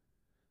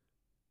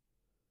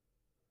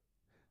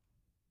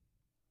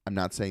 I'm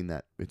not saying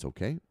that it's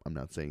okay. I'm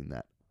not saying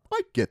that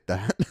I get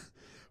that.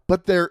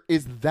 But there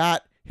is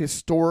that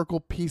historical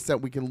piece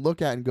that we can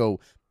look at and go,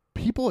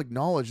 people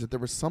acknowledge that there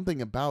was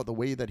something about the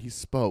way that he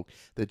spoke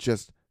that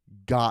just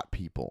got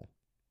people.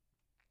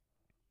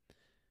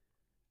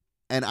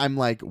 And I'm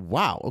like,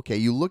 wow, okay,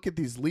 you look at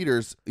these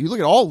leaders, you look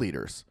at all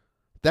leaders,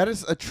 that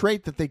is a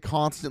trait that they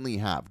constantly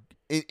have.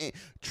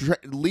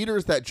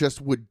 Leaders that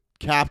just would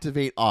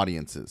captivate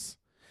audiences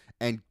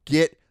and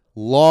get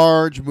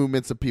large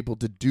movements of people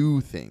to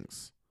do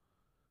things.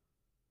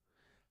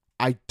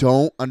 I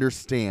don't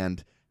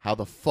understand how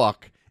the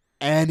fuck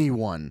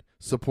anyone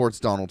supports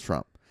Donald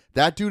Trump.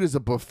 That dude is a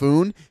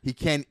buffoon. He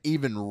can't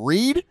even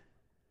read.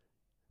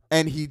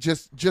 And he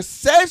just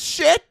says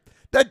shit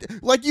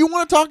that, like, you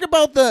want to talk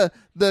about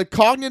the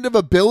cognitive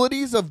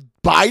abilities of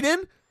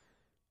Biden?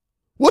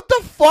 What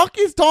the fuck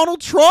is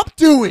Donald Trump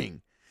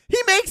doing? He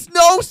makes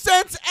no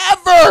sense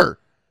ever.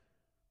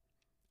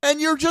 And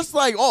you're just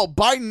like, oh,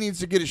 Biden needs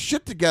to get his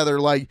shit together.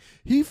 Like,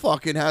 he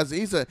fucking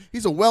he's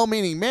a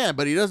well-meaning man,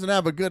 but he doesn't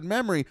have a good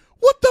memory.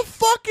 What the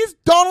fuck is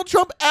Donald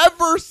Trump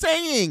ever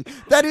saying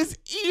that is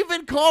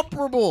even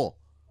comparable?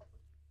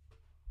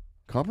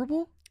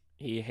 Comparable?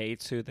 He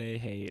hates who they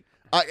hate.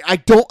 I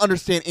don't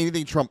understand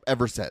anything Trump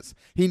ever says.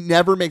 He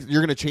never makes,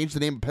 you're going to change the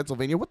name of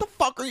Pennsylvania? What the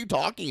fuck are you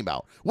talking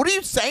about? What are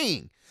you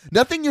saying?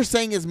 Nothing you're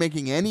saying is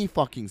making any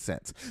fucking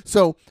sense.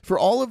 So for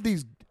all of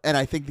these, and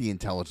I think the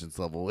intelligence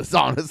level is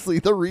honestly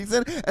the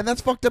reason, and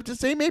that's fucked up to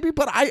say maybe,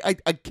 but I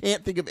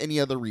can't think of any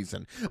other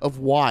reason of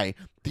why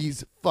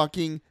these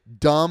fucking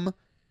dumb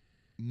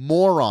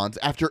morons,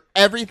 after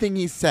everything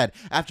he's said,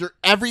 after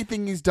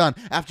everything he's done,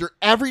 after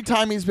every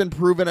time he's been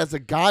proven as a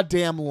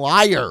goddamn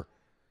liar,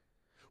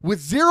 with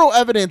zero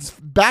evidence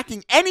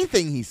backing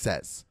anything he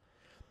says,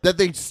 that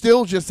they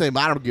still just say,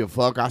 I don't give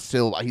a fuck,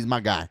 he's my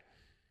guy.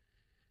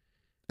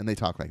 And they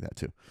talk like that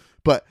too.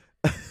 But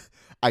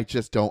I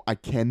cannot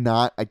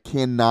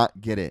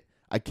get it.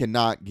 I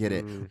cannot get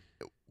it.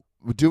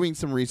 Doing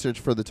some research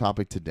for the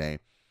topic today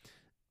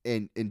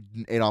in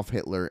Adolf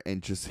Hitler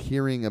and just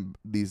hearing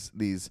these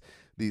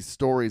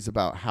stories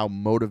about how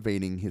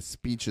motivating his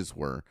speeches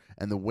were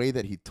and the way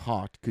that he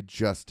talked could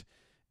just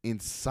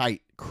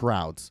incite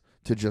crowds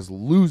to just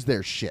lose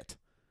their shit.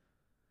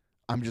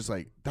 I'm just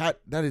like, that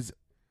is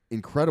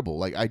incredible.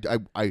 Like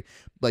I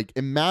like,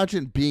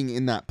 imagine being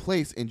in that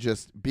place and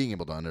just being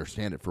able to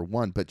understand it for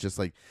one, but just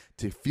like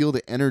to feel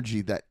the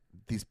energy that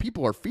these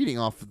people are feeding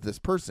off of this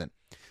person.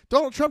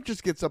 Donald Trump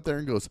just gets up there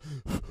and goes,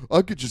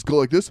 I could just go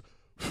like this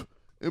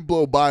and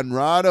blow Biden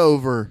right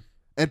over,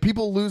 and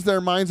people lose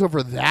their minds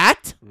over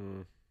that.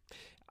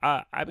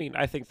 I mean,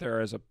 I think there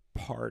is a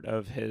part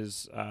of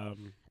his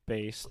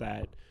base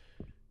that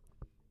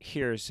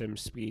hears him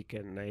speak,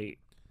 and they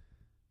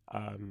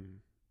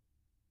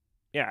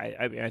I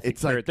mean, I think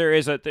it's like there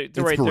is a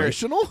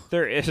inspirational.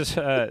 There is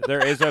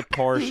a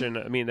portion.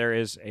 I mean, there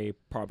is a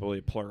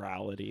probably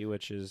plurality,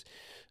 which is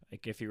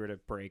like, if you were to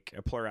break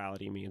a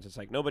plurality, means it's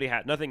like no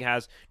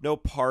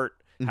part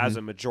has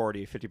a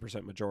majority,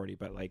 50% majority,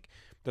 but like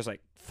there's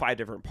like 5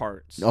 different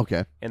parts.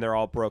 Okay, and they're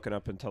all broken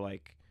up into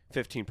like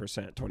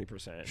 15%,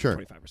 20%, sure,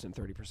 25%,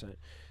 30%.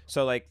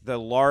 So like the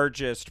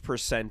largest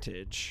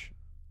percentage,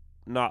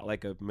 not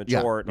like a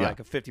majority, not like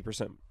a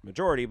 50%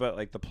 majority, but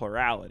like the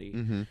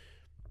plurality.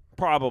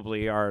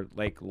 Probably are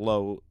like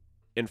low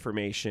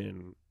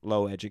information,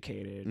 low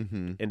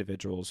educated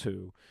individuals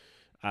who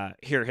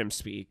hear him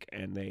speak,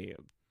 and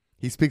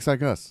he speaks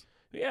like us.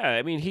 Yeah,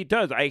 I mean, he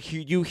does.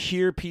 You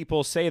hear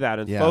people say that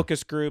in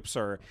focus groups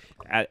or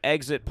at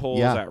exit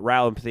polls, at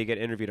rally. They get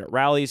interviewed at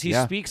rallies. He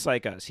speaks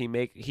like us.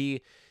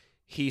 He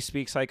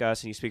speaks like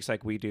us, and he speaks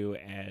like we do,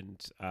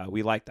 and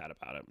we like that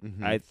about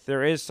him.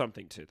 There is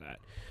something to that.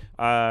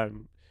 I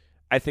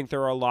think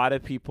there are a lot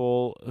of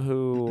people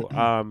who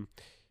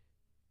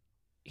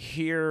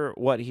hear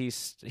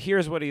the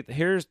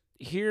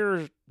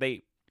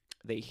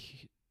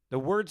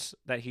words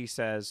that he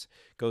says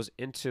goes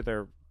into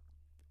their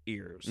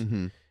ears,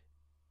 and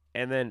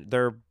then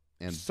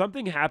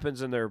something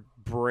happens in their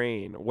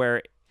brain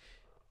where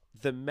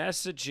the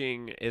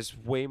messaging is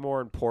way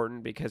more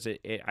important, because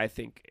it I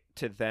think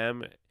to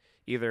them,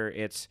 either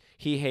it's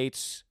he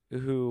hates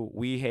who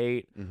we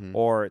hate,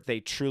 or they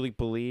truly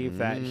believe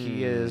that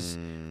he is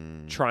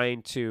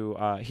trying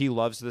to he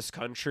loves this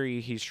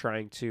country, he's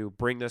trying to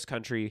bring this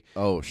country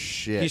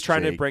he's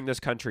trying to bring this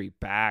country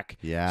back.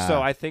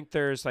 So I think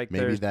there's like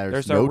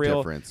there's a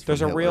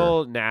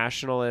real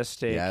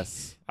nationalistic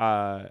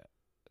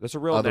there's a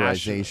real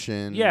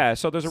otherization.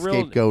 So there's a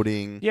real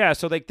scapegoating.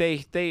 So like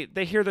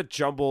they hear the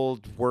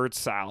jumbled word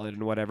salad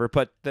and whatever,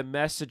 but the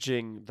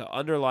messaging, the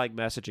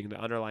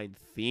underlying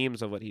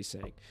themes of what he's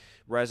saying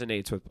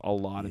resonates with a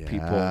lot of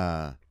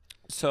people.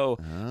 So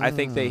I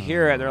think they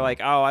hear it and they're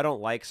like, oh, I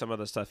don't like some of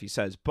the stuff he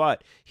says,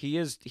 but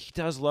he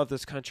does love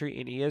this country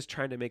and he is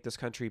trying to make this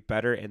country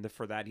better. And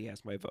for that, he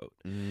has my vote.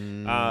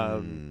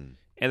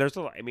 And there's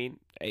a lot, I mean,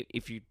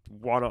 if you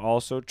want to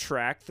also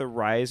track the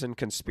rise in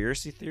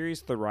conspiracy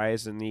theories, the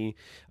rise in the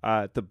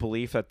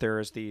belief that there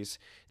is these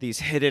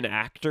hidden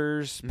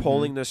actors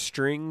pulling the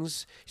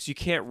strings, so you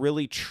can't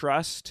really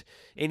trust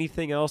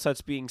anything else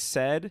that's being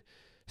said.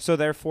 So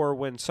therefore,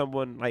 when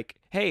someone like,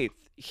 hey,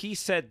 he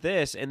said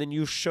this, and then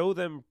you show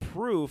them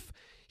proof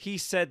he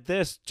said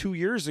this 2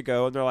 years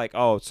ago, and they're like,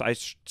 oh,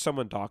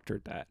 someone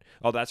doctored that.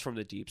 Oh, that's from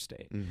the deep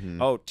state.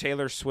 Oh,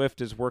 Taylor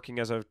Swift is working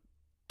as a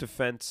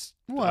defense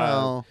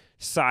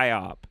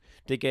psyop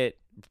to get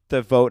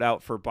the vote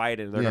out for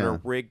Biden. They're going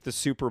to rig the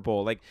Super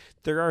Bowl. Like,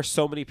 there are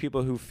so many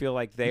people who feel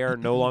like they are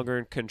no longer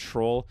in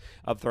control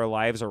of their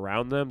lives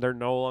around them. They're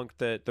no longer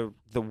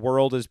the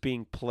world is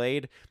being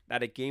played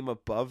at a game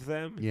above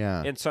them.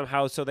 Yeah. And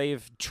somehow,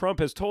 Trump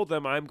has told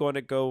them, I'm going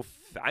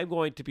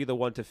to be the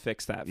one to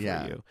fix that for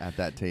you at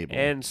that table.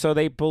 And so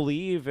they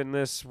believe in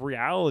this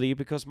reality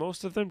because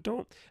most of them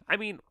don't. I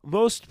mean,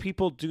 most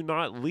people do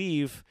not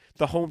leave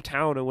the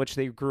hometown in which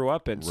they grew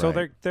up in. Right. So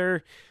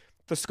they're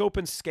the scope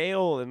and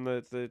scale and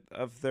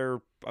of their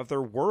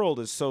world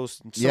is so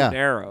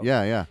narrow.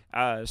 Yeah.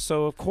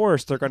 So of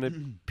course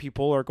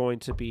people are going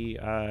to be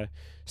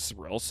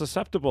real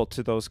susceptible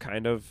to those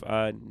kind of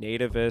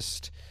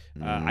nativist,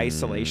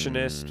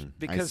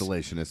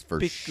 isolationist for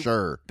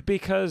sure.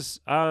 Because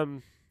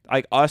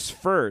like us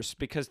first,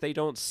 because they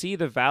don't see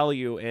the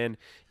value in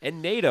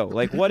NATO.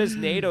 Like, what is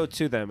NATO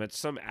to them? It's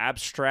some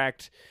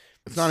abstract.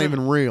 It's not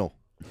even real.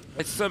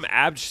 It's some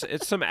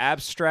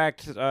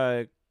abstract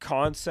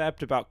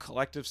concept about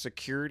collective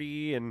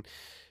security and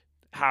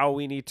how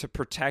we need to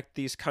protect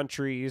these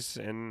countries,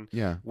 and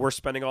we're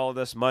spending all of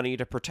this money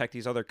to protect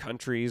these other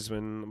countries,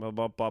 and blah,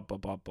 blah, blah, blah,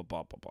 blah, blah,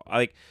 blah, blah.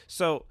 Like,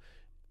 so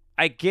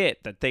I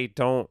get that they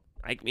don't.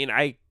 I mean,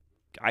 I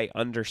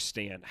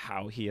understand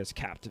how he has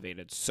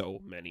captivated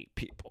so many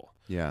people.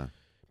 Yeah,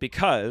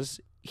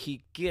 because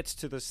he gets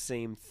to the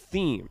same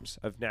themes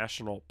of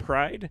national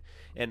pride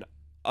and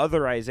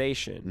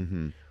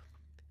otherization.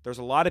 There's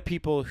a lot of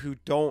people who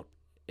don't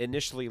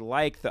initially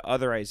like the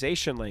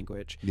otherization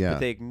language, but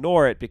they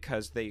ignore it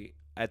because they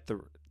at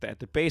the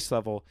base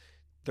level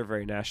they're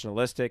very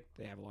nationalistic.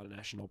 They have a lot of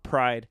national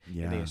pride,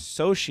 and they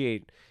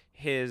associate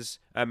his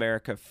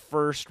America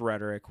First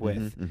rhetoric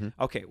with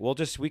okay, we'll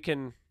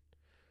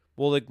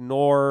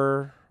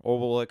ignore or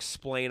we'll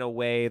explain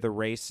away the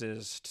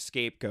racist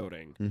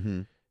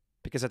scapegoating,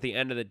 because at the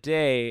end of the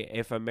day,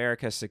 if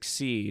America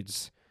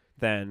succeeds,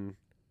 then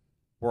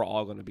we're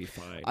all going to be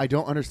fine. I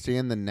don't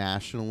understand the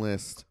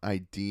nationalist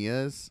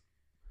ideas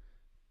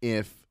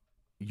if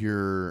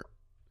you're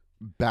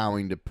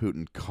bowing to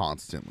Putin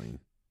constantly.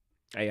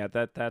 Yeah,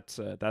 that's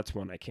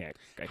one I can't.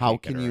 How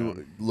can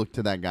you look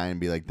to that guy and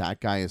be like,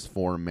 that guy is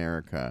for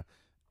America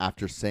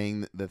after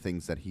saying the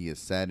things that he has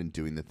said and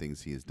doing the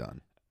things he has done?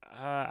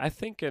 I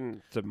think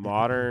in the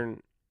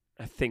modern,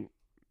 the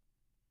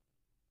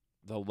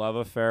love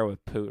affair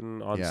with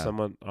Putin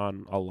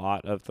on a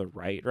lot of the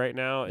right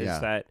now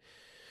is that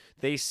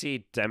they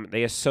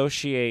they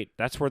associate.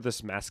 That's where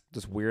this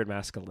weird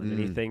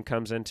masculinity thing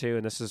comes into,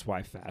 and this is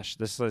why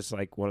this is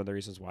like one of the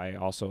reasons why I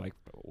also like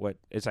what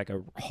is like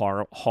a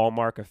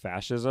hallmark of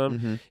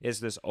fascism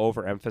is this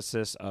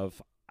overemphasis of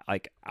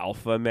like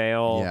alpha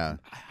male,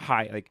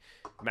 high like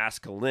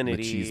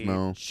masculinity,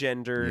 machismo,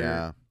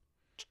 gender,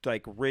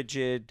 like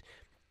rigid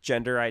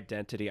gender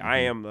identity. I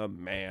am the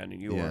man and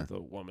you are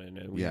the woman,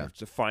 and we have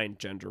defined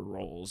gender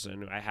roles,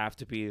 and I have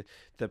to be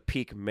the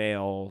peak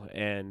male,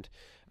 and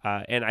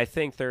I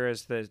think there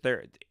is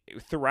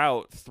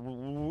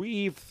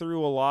weave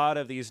through a lot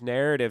of these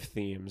narrative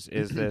themes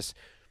is this: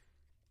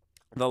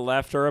 the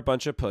left are a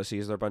bunch of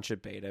pussies, they're a bunch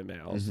of beta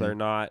males, they're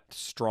not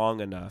strong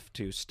enough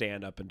to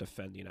stand up and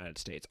defend the United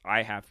States.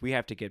 We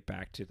have to get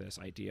back to this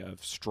idea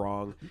of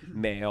strong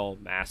male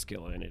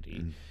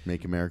masculinity,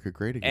 make America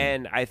great again.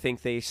 And I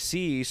think they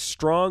see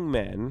strong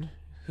men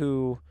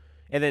who,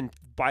 and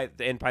by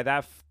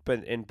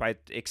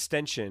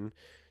extension,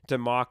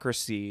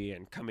 democracy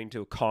and coming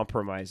to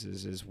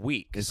compromises is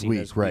weak. It's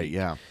weak, right?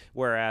 Yeah.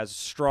 Whereas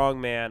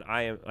strong man,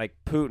 I am like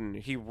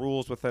Putin. He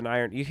rules with an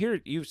iron.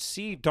 You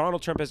see,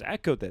 Donald Trump has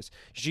echoed this.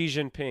 Xi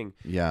Jinping,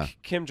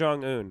 Kim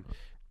Jong Un,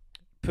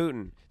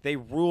 Putin. They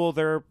rule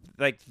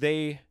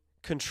they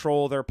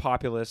control their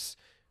populace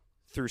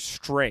through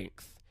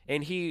strength,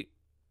 and he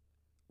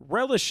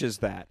relishes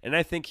that. And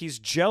I think he's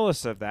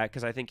jealous of that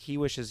because I think he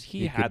wishes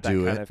he had that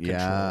kind of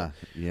control.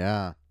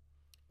 Yeah.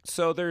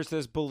 So there's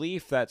this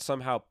belief that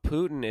somehow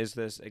Putin is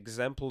this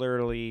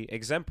exemplary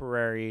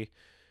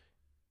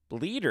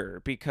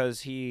leader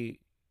because he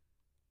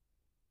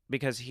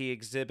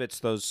exhibits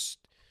those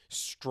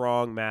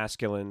strong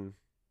masculine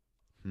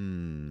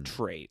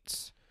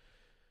traits.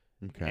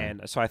 Okay.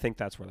 And so I think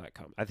that's where that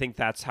comes. I think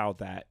that's how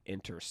that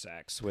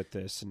intersects with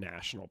this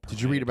national pride.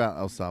 Did you read about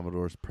El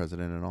Salvador's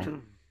president at all?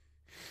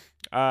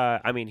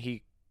 I mean,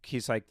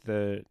 he's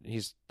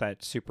that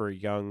super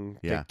young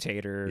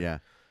dictator. Yeah.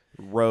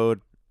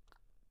 rode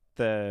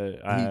he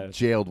the.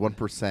 jailed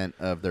 1%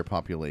 of their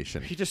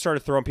population. He just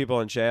started throwing people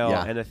in jail,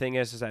 Yeah. and the thing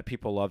is that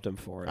people loved him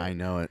for it. I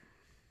know it.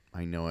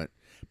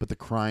 But the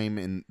crime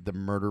and the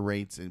murder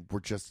rates were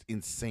just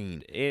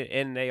insane.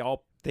 And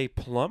they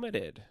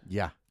plummeted.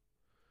 Yeah.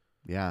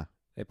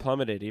 They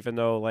plummeted, even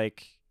though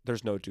like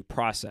there's no due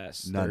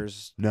process. None.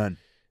 There's None.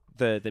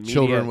 the media,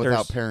 Children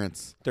without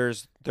parents.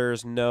 There's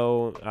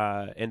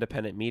no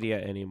independent media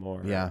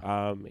anymore.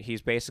 Yeah.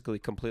 He's basically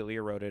completely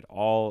eroded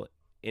all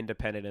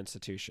independent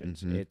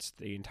institutions. Mhm. It's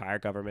the entire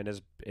government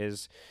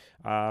is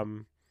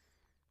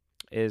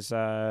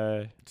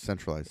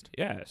Centralized.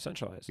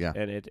 centralized. Yeah.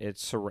 And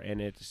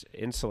it's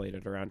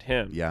insulated around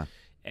him. Yeah.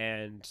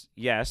 And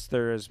yes,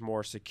 there is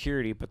more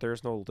security, but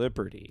there's no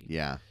liberty.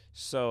 Yeah.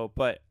 So,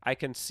 but I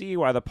can see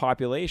why the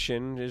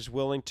population is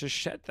willing to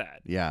shed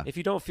that. Yeah. If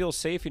you don't feel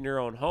safe in your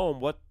own home,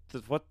 what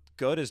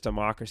good is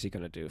democracy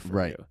going to do for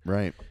Right. you?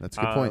 Right. That's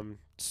a good point.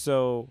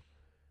 So,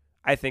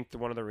 I think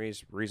one of the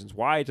reasons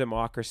why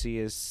democracy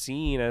is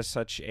seen as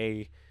such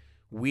a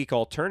weak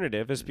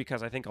alternative is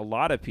because I think a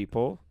lot of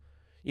people,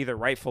 either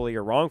rightfully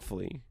or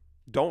wrongfully,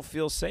 don't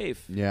feel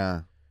safe.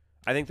 Yeah.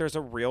 I think there's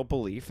a real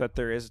belief that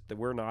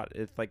we're not.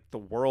 It's like the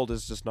world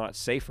is just not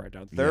safe right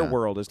now. Their Yeah.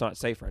 world is not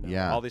safe right now.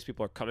 Yeah. All these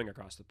people are coming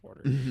across the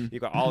border. You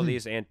got all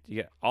these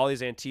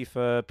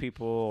Antifa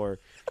people, or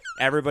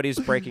everybody's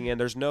breaking in.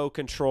 There's no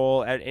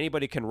control.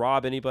 Anybody can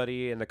rob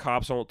anybody, and the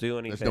cops won't do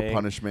anything. There's no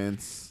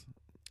punishments.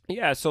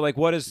 Yeah. So like,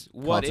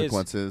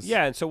 Consequences.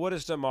 Yeah. And so what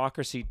is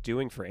democracy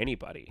doing for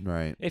anybody?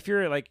 Right. If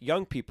you're like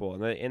young people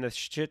and in the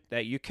shit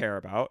that you care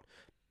about,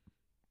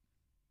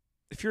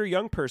 if you're a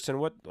young person,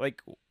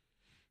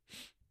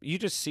 you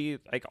just see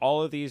like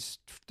all of these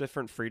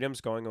different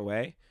freedoms going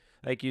away.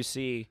 Like you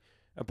see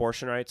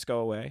abortion rights go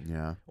away.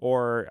 Yeah.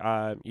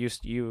 Or you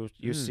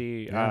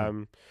see yeah.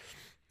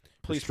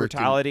 police Restricting-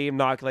 brutality.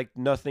 Not like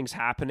nothing's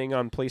happening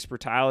on police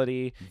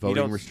brutality.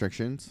 Voting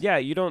restrictions. Yeah,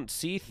 you don't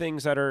see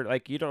things that are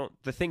like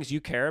the things you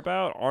care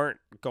about aren't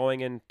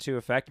going into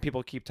effect.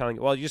 People keep telling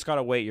you, well, you just got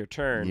to wait your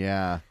turn.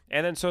 Yeah.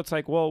 And then so it's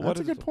like, well, That's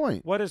a good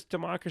point. What does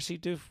democracy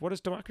do? What does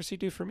democracy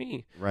do for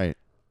me? Right.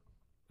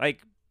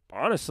 Like,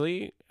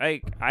 honestly,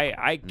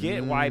 I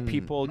get why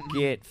people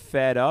get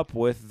fed up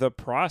with the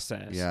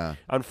process. Yeah.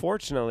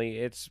 Unfortunately,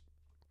 it's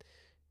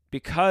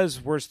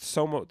because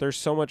there's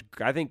so much.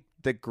 I think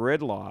the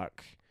gridlock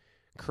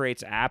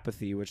creates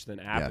apathy, which then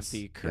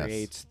apathy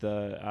creates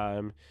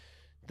the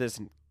this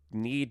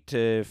need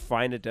to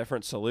find a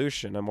different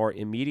solution, a more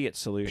immediate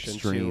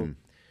solution,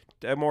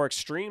 a more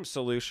extreme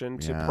solution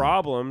to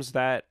problems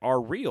that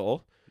are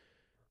real,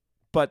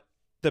 but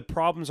the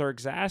problems are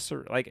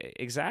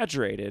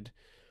exaggerated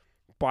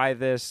by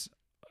this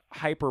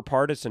hyper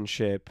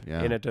partisanship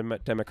in a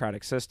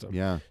democratic system.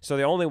 Yeah. So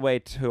the only way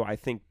to, I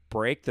think,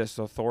 break this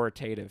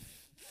authoritative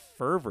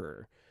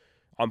fervor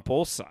on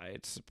both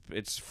sides,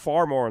 it's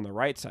far more on the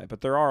right side,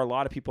 but there are a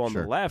lot of people on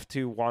the left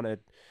who want to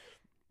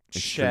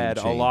shed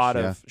a lot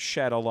of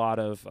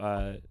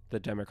the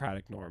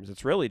democratic norms.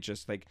 It's really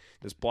just like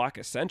this block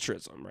of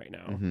centrism right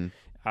now.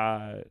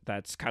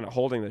 That's kind of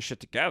holding this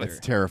shit together. It's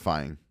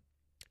terrifying.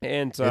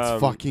 And it's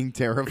fucking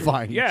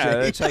terrifying. Yeah,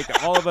 Jake. it's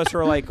like all of us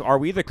are like, are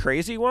we the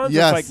crazy ones?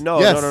 Yes, It's like,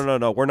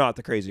 no, we're not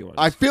the crazy ones.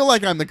 I feel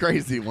like I'm the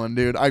crazy one,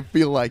 dude. I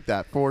feel like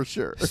that for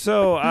sure.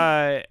 So,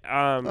 I'm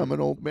an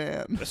old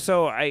man.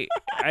 So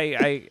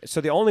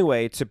so the only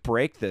way to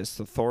break this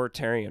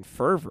authoritarian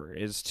fervor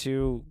is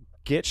to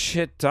get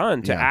shit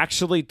done, to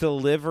actually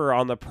deliver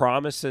on the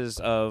promises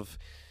of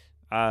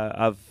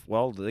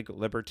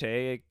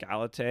liberté,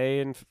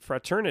 égalité, and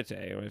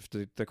fraternité, if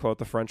to quote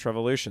the French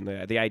Revolution,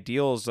 the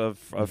ideals of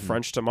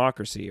French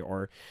democracy,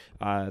 or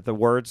the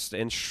words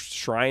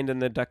enshrined in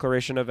the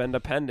Declaration of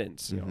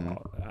Independence. You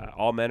know,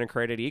 all men are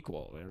created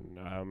equal,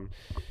 and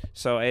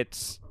so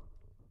it's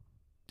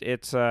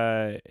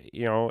a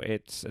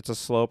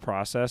slow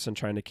process, and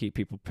trying to keep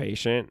people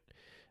patient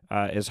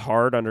is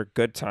hard under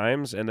good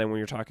times. And then when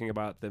you're talking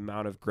about the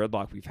amount of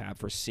gridlock we've had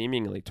for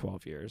seemingly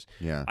 12 years,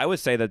 I would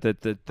say that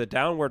the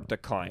downward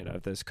decline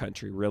of this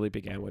country really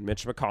began when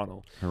Mitch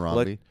McConnell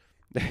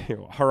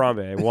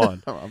Harambe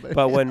won.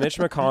 But when Mitch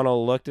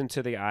McConnell looked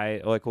into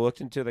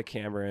the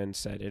camera and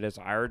said, "It is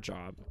our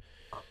job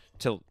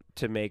to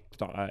make,"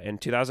 in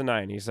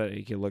 2009, he said,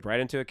 he looked right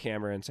into a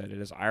camera and said, "It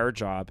is our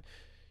job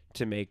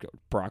to make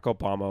Barack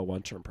Obama a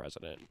one-term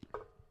president."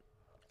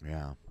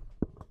 Yeah.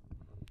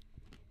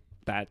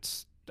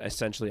 That's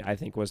essentially, I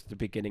think, was the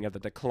beginning of the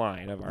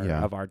decline of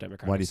our democratic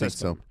system. Why do you think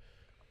so?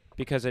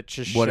 Because it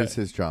just what is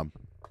his job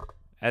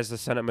as the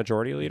Senate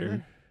Majority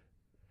Leader?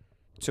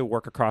 To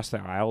work across the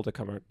aisle to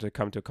come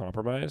to a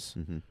compromise.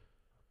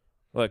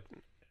 Look,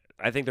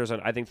 I think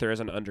there is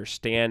an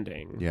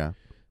understanding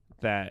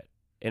that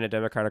in a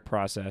democratic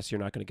process,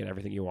 you're not going to get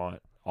everything you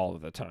want all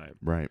of the time.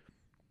 Right.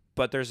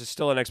 But there's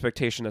still an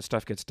expectation that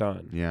stuff gets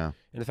done. Yeah.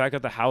 And the fact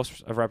that the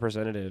House of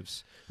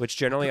Representatives, which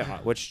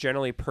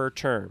generally per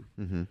term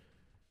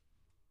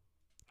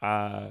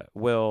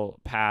will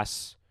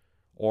pass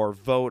or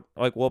vote,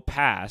 will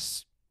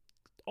pass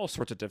all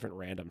sorts of different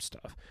random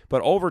stuff,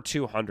 but over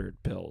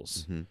 200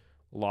 bills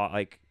law,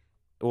 like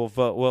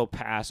will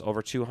pass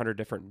over 200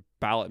 different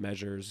ballot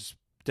measures,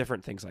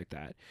 different things like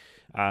that.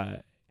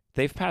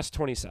 They've passed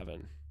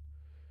 27,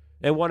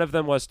 and one of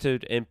them was to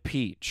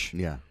impeach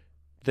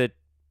the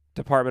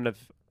Department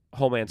of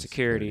Homeland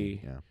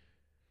Security.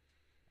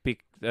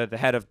 The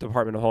head of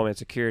Department of Homeland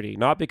Security,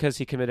 not because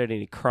he committed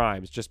any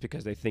crimes, just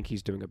because they think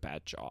he's doing a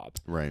bad job.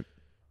 Right.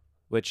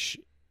 Which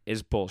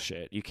is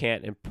bullshit. You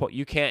can't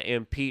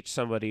impeach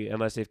somebody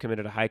unless they've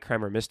committed a high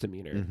crime or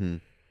misdemeanor. Mm-hmm.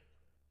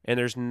 And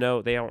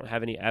they don't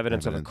have any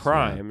evidence of a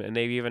crime, and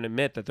they even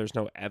admit that there's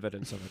no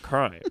evidence of a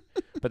crime.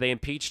 But they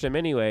impeached him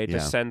anyway to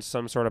send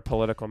some sort of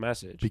political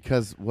message.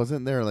 Because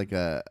wasn't there like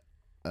a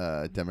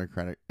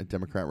Democrat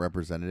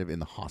representative in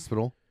the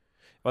hospital?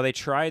 Well, they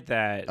tried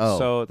that. Oh.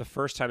 So the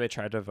first time they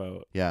tried to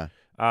vote,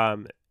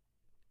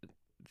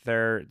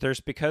 there's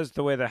because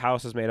the way the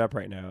House is made up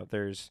right now,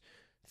 there was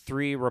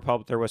 3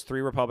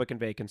 Republican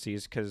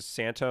vacancies because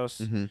Santos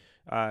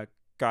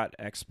got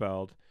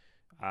expelled.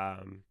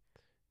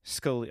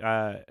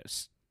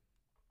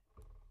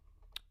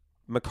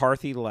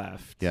 McCarthy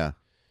left. Yeah.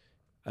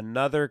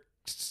 Another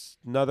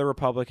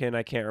Republican,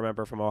 I can't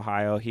remember, from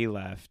Ohio, he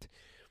left.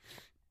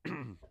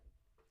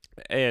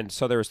 And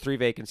so there was 3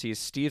 vacancies.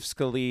 Steve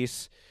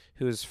Scalise,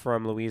 who's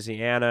from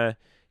Louisiana,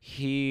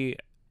 he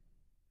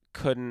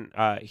couldn't.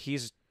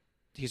 He's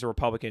a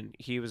Republican.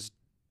 He was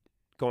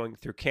going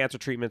through cancer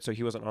treatment, so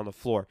he wasn't on the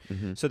floor.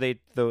 Mm-hmm. So the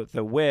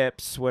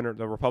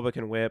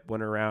Republican whip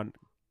went around,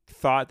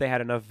 thought they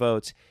had enough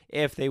votes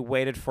if they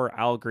waited for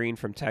Al Green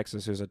from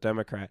Texas, who's a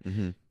Democrat,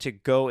 to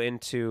go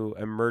into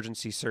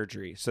emergency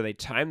surgery. So they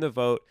timed the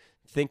vote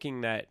thinking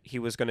that he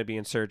was going to be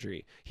in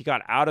surgery. He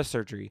got out of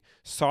surgery,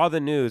 saw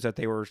the news that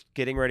they were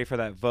getting ready for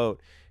that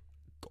vote,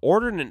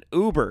 ordered an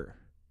Uber,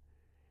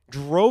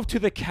 drove to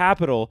the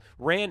Capitol,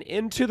 ran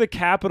into the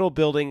Capitol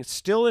building,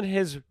 still in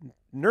his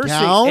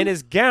in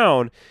his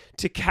gown,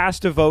 to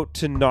cast a vote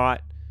to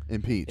not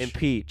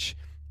impeach.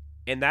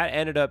 And that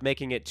ended up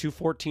making it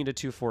 214 to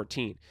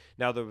 214.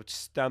 Now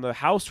the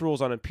House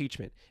rules on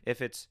impeachment,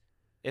 if it's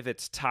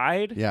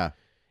tied,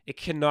 it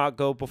cannot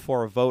go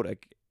before a vote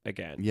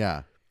again.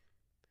 Yeah.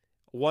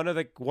 One of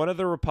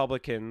the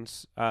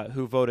Republicans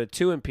who voted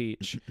to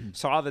impeach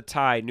saw the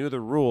tie, knew the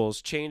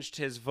rules, changed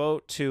his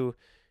vote to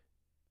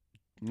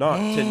not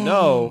to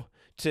no,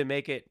 to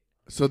make it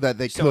so that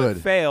they it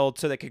failed,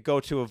 so they could go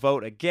to a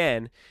vote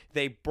again.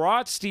 They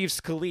brought Steve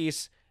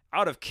Scalise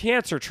out of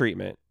cancer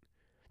treatment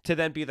to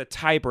then be the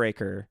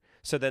tiebreaker.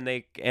 So then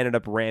they ended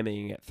up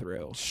ramming it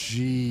through.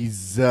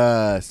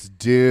 Jesus,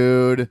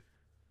 dude.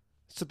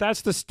 So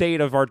that's the state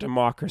of our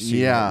democracy.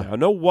 Yeah. Right now.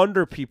 No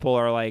wonder people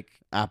are like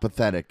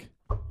apathetic.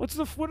 What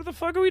the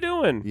fuck are we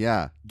doing?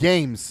 Yeah.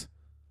 Games.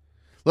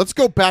 Let's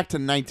go back to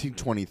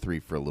 1923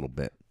 for a little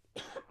bit.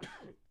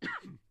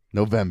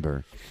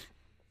 November.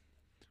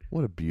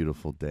 What a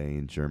beautiful day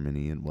in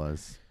Germany it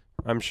was.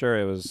 I'm sure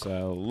it was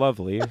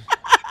lovely.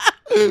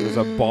 It was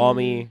a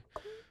balmy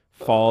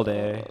fall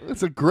day.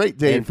 It's a great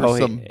day for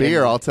some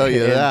beer, I'll tell you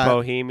that. In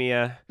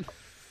Bohemia.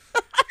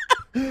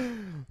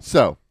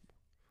 So,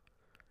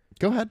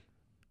 go ahead.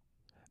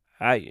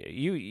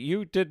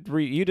 You did the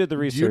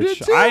research. You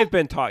did too? I've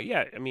been talking.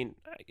 Yeah, I mean,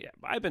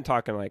 I've been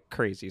talking like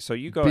crazy. So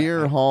you go.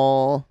 Beer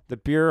hall. The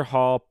beer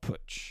hall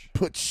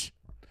putsch.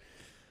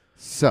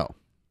 So,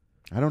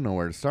 I don't know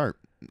where to start.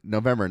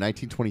 November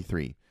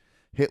 1923.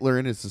 Hitler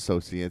and his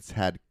associates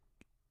had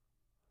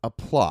a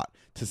plot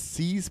to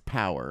seize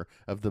power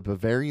of the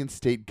Bavarian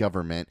state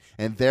government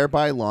and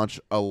thereby launch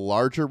a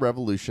larger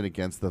revolution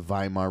against the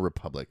Weimar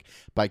Republic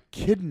by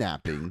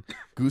kidnapping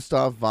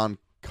Gustav von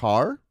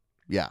Kahr.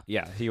 Yeah.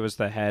 Yeah, he was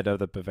the head of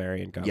the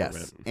Bavarian government.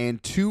 Yes,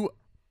 and 2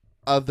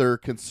 other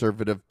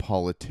conservative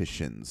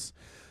politicians.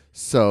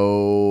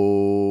 So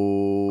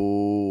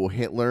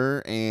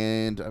Hitler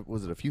and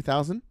was it a few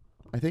thousand,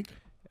 I think?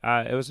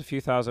 It was a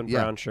few thousand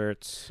brown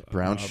shirts.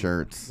 Brown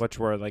shirts. Which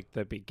were like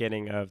the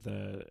beginning of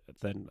the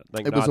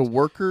like it was a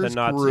workers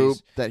group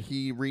that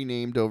he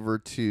renamed over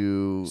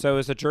to. So it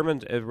was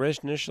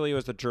initially it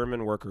was the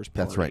German Workers'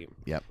 Party. That's right.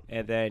 Yep.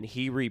 And then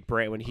he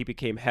rebranded when he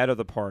became head of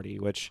the party,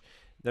 which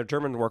the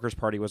German Workers'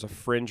 Party was a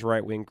fringe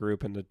right-wing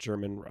group in the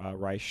German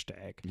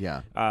Reichstag.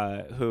 Yeah.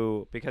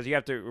 Because you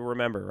have to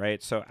remember,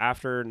 right? So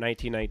after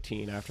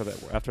 1919, after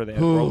the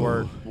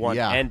World War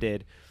I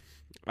ended,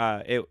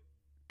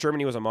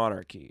 Germany was a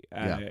monarchy.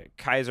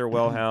 Kaiser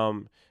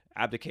Wilhelm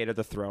abdicated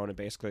the throne and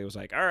basically was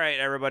like, "All right,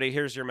 everybody,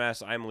 here's your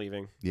mess. I'm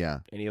leaving." Yeah.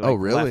 And he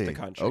left the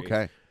country.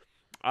 Okay.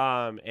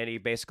 And he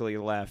basically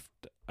left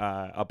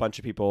a bunch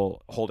of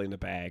people holding the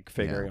bag,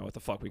 figuring out what the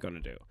fuck we're going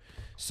to do.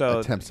 So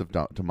attempts of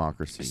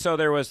democracy. So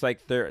there was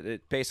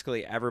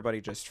basically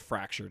everybody just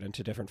fractured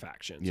into different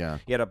factions. Yeah.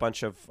 You had a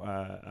bunch of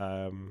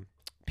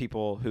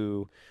people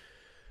who.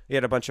 You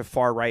had a bunch of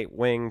far right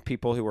wing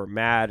people who were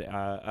mad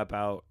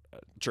about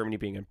Germany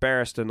being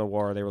embarrassed in the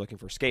war. They were looking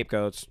for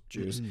scapegoats,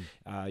 Jews.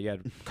 You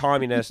had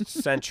communists,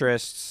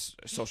 centrists,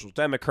 social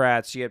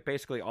democrats. You had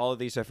basically all of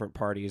these different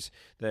parties.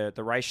 The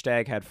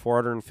Reichstag had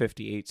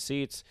 458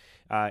 seats.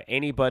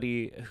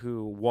 Anybody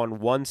who won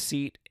one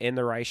seat in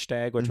the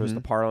Reichstag, which was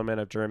the parliament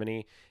of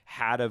Germany,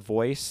 had a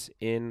voice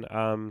in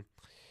the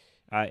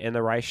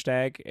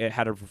Reichstag. It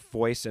had a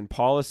voice in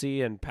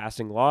policy and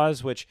passing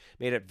laws, which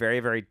made it very,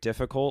 very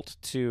difficult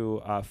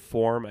to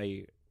form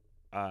a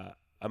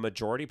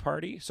majority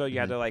party. So you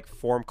had to like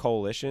form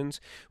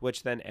coalitions,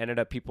 which then ended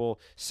up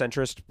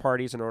centrist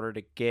parties in order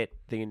to get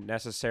the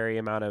necessary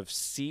amount of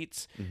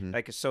seats.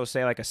 Like, so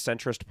say like a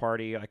centrist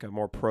party, like a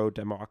more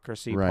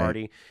pro-democracy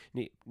party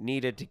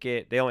needed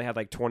to they only had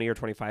like 20 or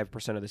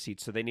 25% of the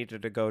seats. So they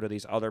needed to go to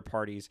these other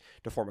parties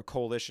to form a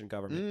coalition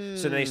government.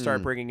 So then they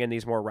start bringing in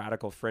these more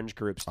radical fringe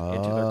groups into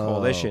their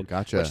coalition,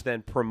 which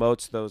then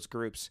promotes those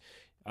groups,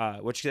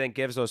 which then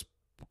gives those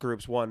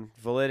groups one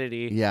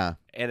validity and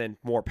then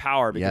more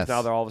power, because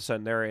now they're all of a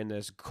sudden they're in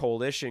this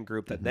coalition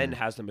group that then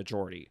has the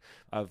majority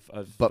of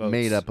but votes.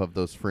 Made up of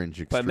those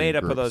fringe but made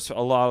up groups. of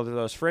a lot of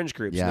those fringe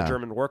groups. The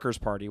German Workers'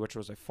 Party, which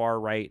was a far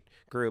right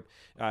group,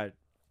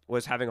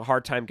 was having a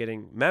hard time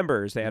getting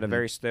members. They had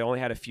they only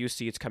had a few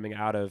seats coming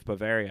out of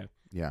Bavaria,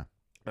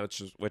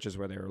 which is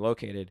where they were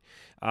located.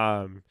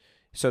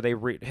 So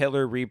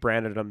Hitler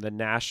rebranded them the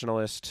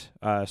Nationalist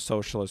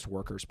Socialist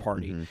Workers'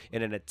 Party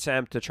in an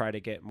attempt to try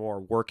to get more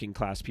working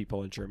class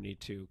people in Germany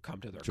to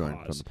come to their Join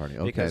cause. from the party.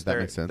 Okay, because that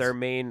makes sense.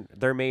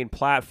 Their main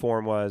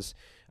platform was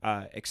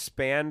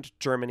expand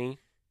Germany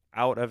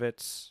out of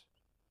its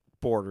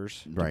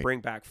borders to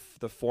bring back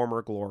the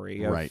former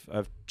glory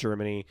of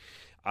Germany,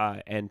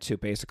 and to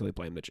basically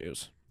blame the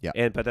Jews.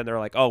 But then they're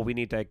like, oh, we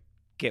need to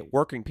get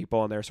working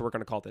people in there, so we're going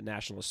to call it the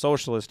National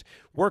Socialist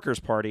Workers'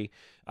 Party,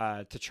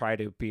 to try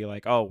to be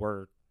like, oh,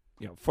 we're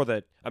for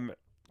the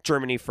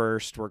Germany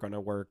first. We're going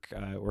to work.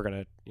 We're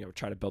going to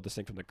try to build this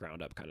thing from the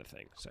ground up, kind of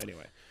thing. So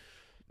anyway,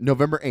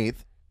 November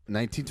 8th,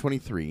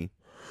 1923.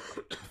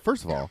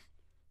 First of all,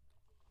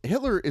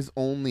 Hitler is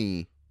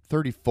only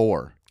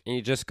 34, and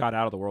he just got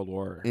out of the World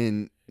War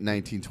in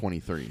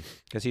 1923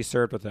 because he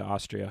served with the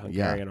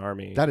Austria-Hungarian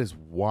army. That is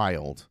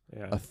wild.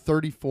 Yeah. A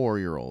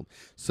 34-year-old.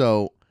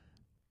 So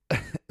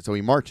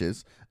he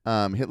marches.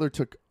 Hitler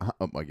took,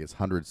 I guess,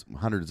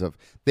 hundreds of.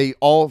 They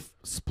all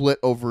split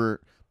over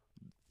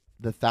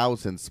the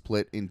thousands,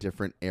 split in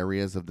different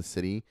areas of the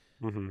city,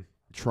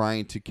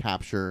 trying to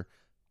capture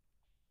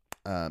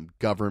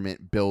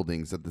government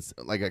buildings at this,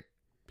 like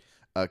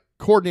a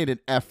coordinated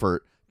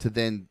effort to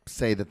then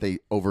say that they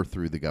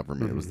overthrew the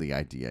government. It was the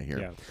idea here.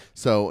 Yeah.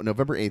 So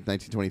November 8th,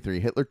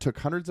 1923, Hitler took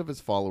hundreds of his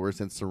followers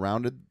and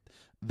surrounded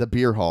the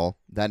beer hall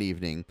that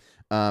evening.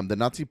 The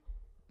Nazi.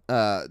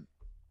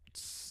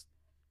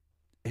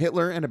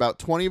 Hitler and about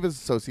 20 of his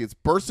associates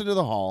burst into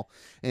the hall,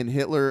 and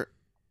Hitler,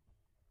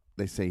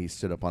 they say he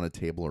stood up on a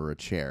table or a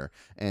chair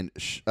and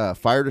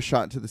fired a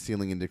shot into the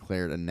ceiling and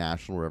declared a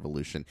national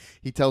revolution.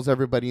 He tells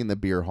everybody in the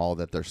beer hall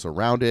that they're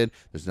surrounded.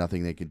 There's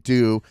nothing they can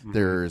do.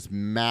 There's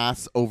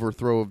mass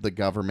overthrow of the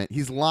government.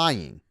 He's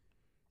lying.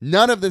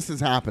 None of this is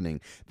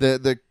happening.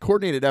 The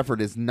coordinated effort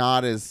is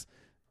not as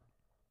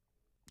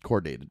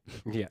coordinated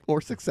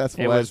or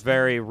successful. It was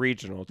very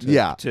regional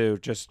to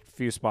just a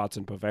few spots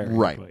in Bavaria.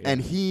 Right. But, And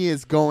he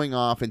is going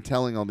off and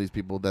telling all these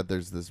people that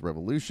there's this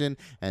revolution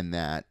and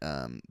that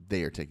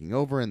they are taking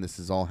over and this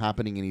is all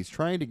happening, and he's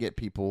trying to get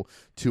people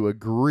to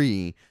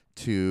agree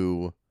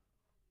to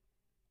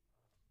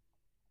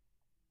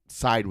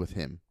side with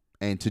him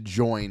and to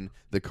join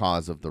the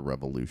cause of the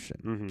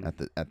revolution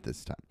at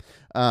this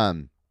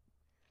time.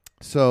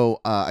 So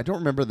I don't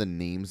remember the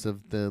names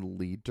of the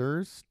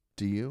leaders.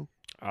 Do you?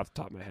 Off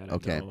the top of my head,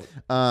 okay.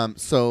 I don't.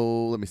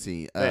 So let me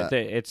see.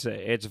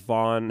 It's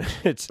von.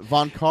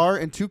 Von Kahr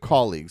and two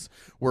colleagues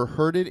were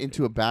herded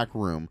into a back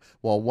room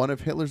while one of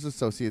Hitler's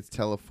associates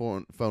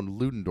telephoned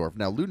Ludendorff.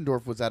 Now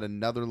Ludendorff was at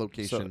another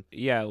location.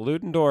 So,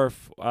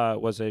 Ludendorff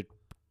was a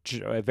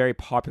very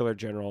popular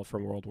general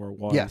from World War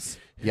I. Yes.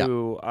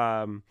 Who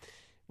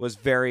was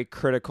very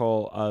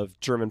critical of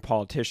German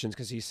politicians,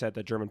 because he said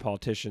that German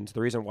politicians, the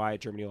reason why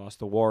Germany lost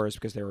the war is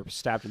because they were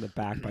stabbed in the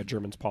back by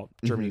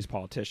Germany's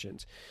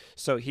politicians.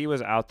 So he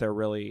was out there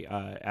really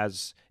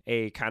as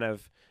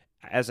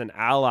an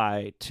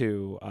ally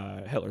to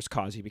Hitler's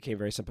cause. He became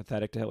very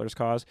sympathetic to Hitler's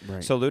cause.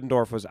 Right. So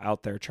Ludendorff was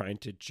out there trying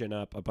to gin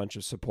up a bunch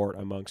of support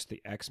amongst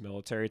the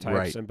ex-military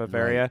types in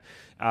Bavaria.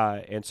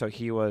 Right. And so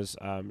he was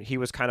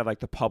kind of like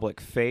the public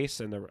face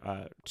and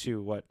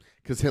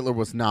because Hitler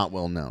was not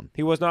well known.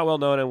 He was not well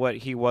known, and what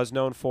he was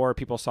known for,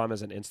 people saw him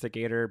as an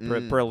instigator.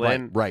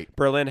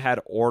 Berlin had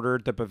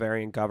ordered the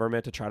Bavarian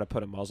government to try to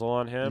put a muzzle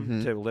on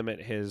him to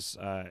limit his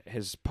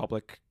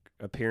public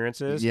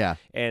appearances.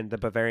 And the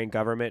Bavarian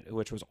government,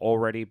 which was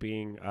already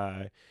being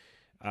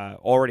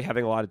already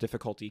having a lot of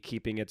difficulty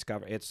keeping its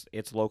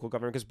local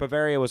government, because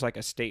Bavaria was like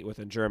a state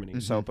within Germany.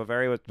 So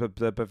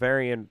the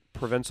Bavarian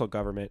provincial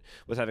government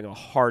was having a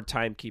hard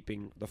time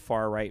keeping the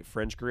far right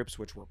fringe groups,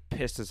 which were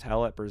pissed as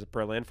hell at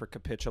Berlin for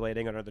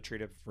capitulating under the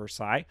Treaty of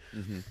Versailles.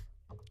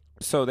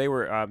 So they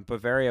were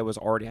Bavaria was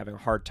already having a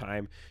hard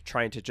time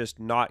trying to just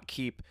not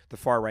keep the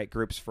far right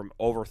groups from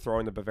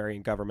overthrowing the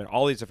Bavarian government.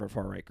 All these different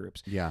far right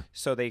groups. Yeah.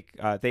 So they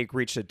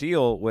reached a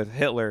deal with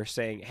Hitler,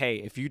 saying, "Hey,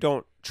 if you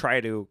don't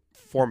try to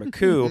form a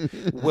coup,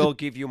 we'll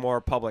give you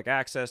more public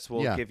access.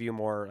 We'll give you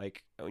more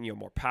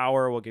more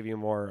power. We'll give you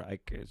more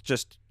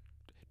just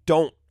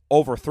don't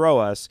overthrow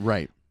us."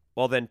 Right.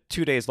 Well, then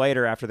 2 days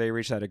later, after they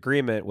reached that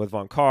agreement with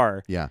von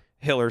Kahr,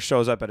 Hitler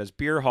shows up at his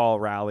beer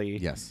hall rally.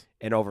 Yes.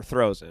 And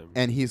overthrows him.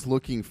 And he's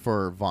looking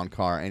for von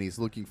Kahr, and he's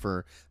looking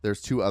for,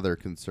 there's two other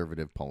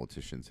conservative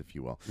politicians, if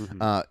you will.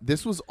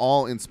 This was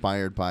all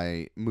inspired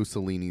by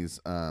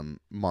Mussolini's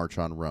March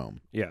on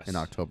Rome in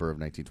October of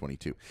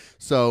 1922.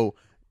 So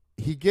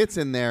he gets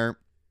in there,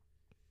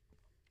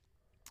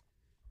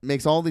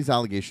 makes all these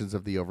allegations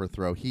of the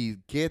overthrow. He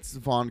gets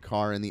von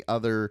Kahr and the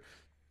other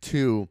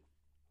two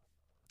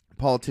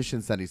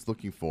politicians that he's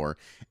looking for,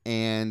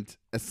 and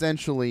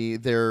essentially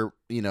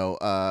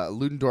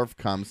Ludendorff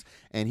comes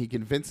and he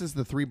convinces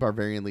the three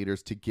Bavarian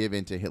leaders to give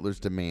in to Hitler's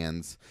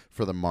demands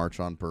for the march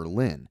on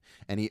Berlin.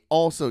 And he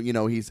also,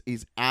 he's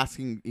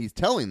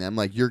telling them,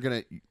 like,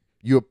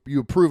 you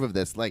approve of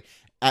this, like,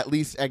 at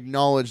least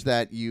acknowledge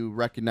that you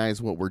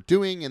recognize what we're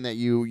doing and that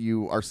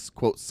you are,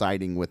 quote,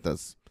 siding with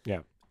us.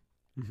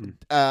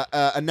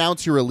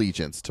 Announce your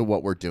allegiance to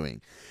what we're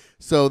doing.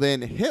 So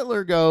then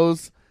Hitler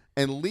goes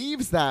and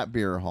leaves that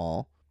beer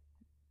hall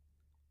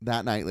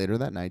later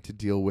that night to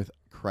deal with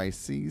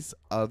crises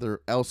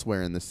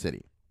elsewhere in the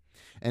city.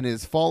 And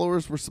his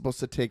followers were supposed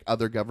to take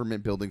other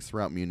government buildings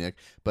throughout Munich,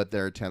 but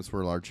their attempts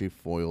were largely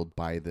foiled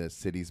by the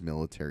city's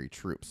military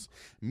troops.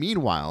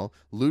 Meanwhile,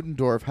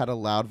 Ludendorff had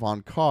allowed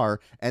von Kahr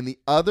and the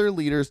other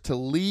leaders to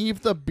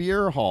leave the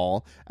beer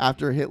hall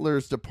after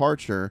Hitler's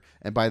departure,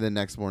 and by the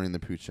next morning, the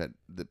putsch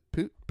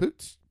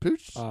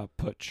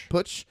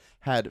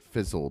had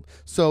fizzled.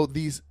 So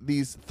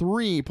these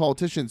three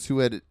politicians who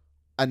had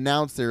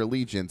announced their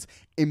allegiance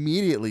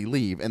immediately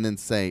leave and then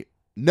say,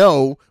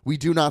 "No, we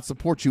do not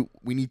support you.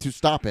 We need to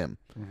stop him."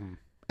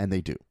 And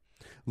they do.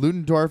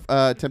 Ludendorff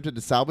attempted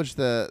to salvage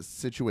the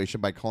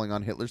situation by calling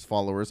on Hitler's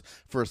followers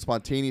for a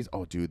spontaneous...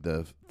 Oh, dude,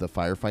 the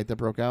firefight that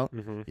broke out?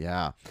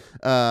 Yeah.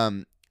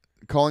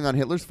 Calling on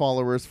Hitler's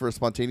followers for a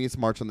spontaneous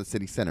march on the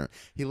city center.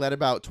 He led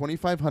about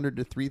 2,500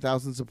 to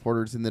 3,000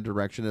 supporters in the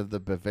direction of the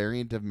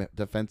Bavarian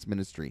Defense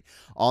Ministry.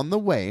 On the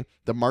way,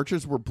 the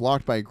marchers were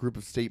blocked by a group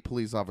of state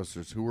police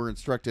officers who were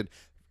instructed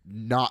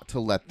not to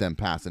let them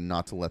pass and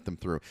not to let them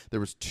through.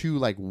 There was two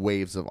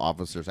waves of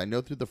officers. I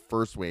know through the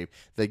first wave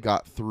they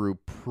got through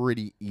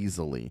pretty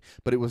easily,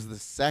 but it was the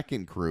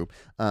second group.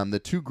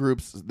 The two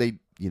groups,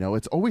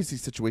 it's always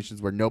these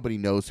situations where nobody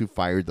knows who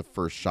fired the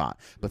first shot,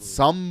 but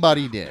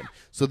somebody did.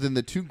 So then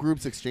the two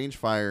groups exchanged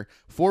fire.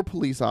 4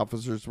 police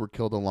officers were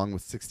killed along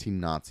with 16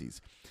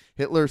 Nazis.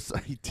 Hitler,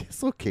 he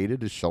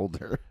dislocated his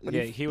shoulder.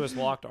 He was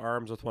locked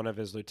arms with one of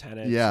his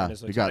lieutenants. Yeah, and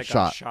his he lieutenant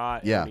got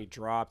shot. And he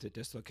dropped it,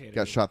 dislocated.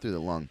 Got shot through the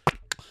lung.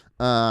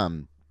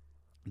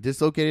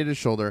 Dislocated his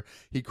shoulder.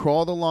 He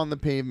crawled along the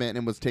pavement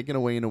and was taken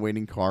away in a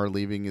waiting car,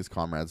 leaving his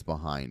comrades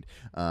behind.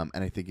 And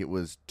I think it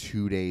was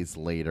 2 days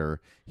later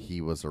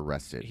he was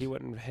arrested. He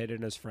went and hid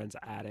in his friend's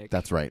attic.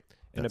 That's right.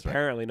 And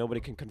apparently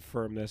nobody can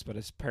confirm this, but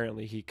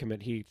apparently he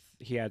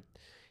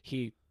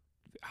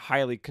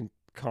highly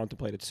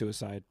contemplated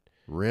suicide.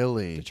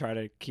 Really? To try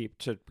to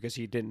because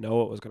he didn't know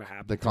what was going to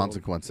happen. The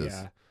consequences.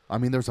 Yeah. I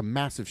mean, there's a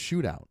massive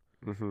shootout.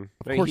 Of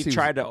course,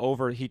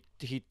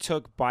 he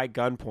took by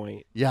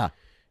gunpoint. Yeah.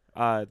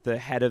 The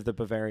head of the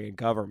Bavarian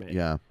government.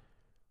 Yeah.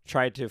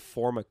 Tried to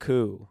form a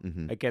coup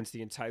against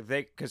the entire.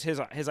 Because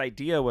his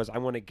idea was, I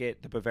want to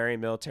get the Bavarian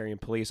military and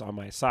police on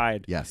my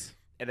side. Yes.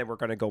 And then we're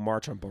going to go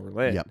march on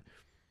Berlin. Yep.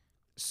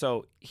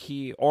 So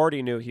he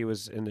already knew he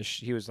was on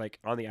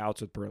the outs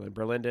with Berlin.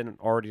 Berlin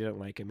didn't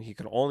like him. He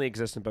could only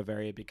exist in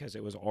Bavaria because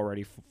it was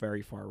already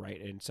very far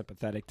right and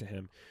sympathetic to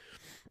him.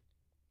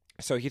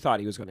 So he thought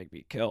he was going to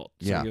be killed.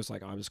 So he was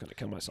like, I'm just going to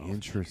kill myself.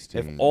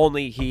 Interesting. If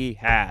only he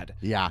had.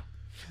 Yeah.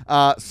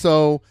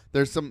 So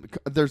there's some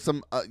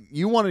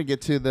you wanted to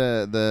get to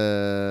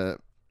the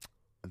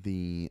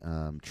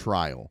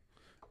trial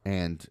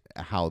and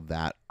how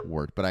that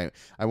worked. But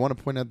I want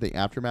to point out the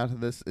aftermath of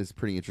this is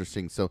pretty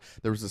interesting. So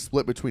there was a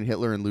split between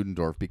Hitler and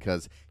Ludendorff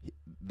because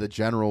the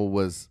general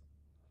was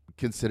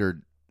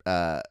considered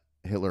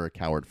Hitler a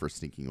coward for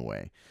sneaking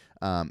away.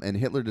 And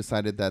Hitler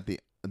decided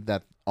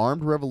that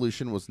armed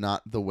revolution was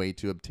not the way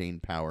to obtain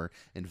power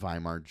in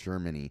Weimar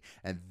Germany.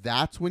 And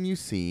that's when you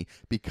see,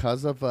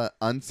 because of an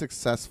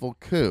unsuccessful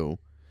coup,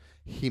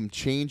 him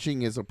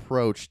changing his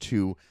approach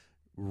to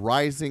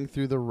rising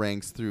through the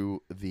ranks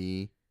through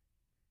the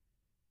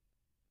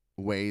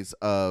ways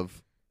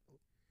of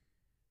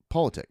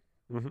politics.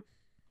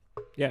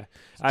 Yeah.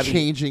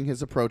 Changing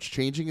his approach,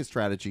 changing his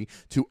strategy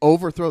to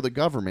overthrow the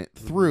government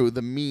through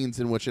the means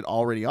in which it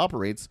already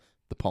operates,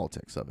 the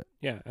politics of it.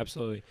 Yeah,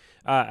 absolutely.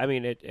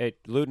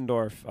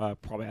 Ludendorff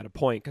probably had a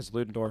point because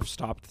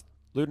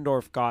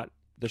Ludendorff got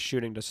the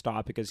shooting to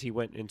stop because he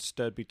went and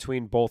stood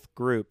between both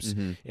groups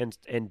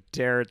and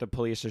dared the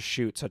police to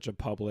shoot such a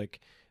public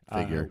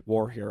Figure.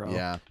 war hero.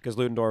 Yeah. Because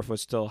Ludendorff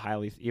was still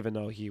highly, even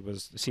though he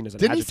was seen as an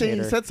Didn't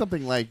agitator. he said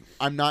something like,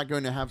 "I'm not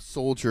going to have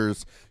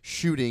soldiers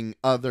shooting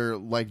other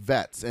like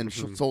vets and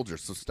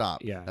soldiers, so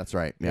stop." Yeah. That's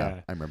right.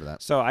 Yeah, I remember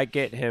that. So I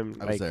get him,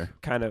 I was like, there.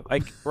 kind of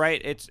like,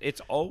 right.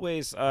 It's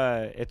always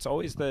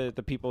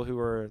the people who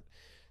are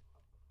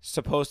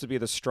supposed to be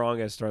the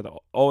strongest or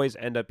always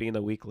end up being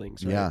the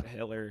weaklings. Right? Yeah.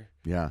 Hitler.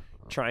 Yeah.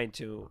 Trying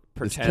to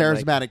This pretend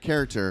charismatic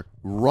character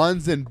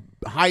runs and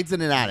hides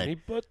in an attic.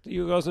 he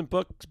goes and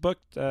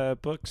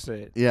books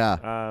it.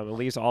 Yeah. And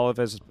leaves all of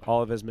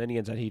his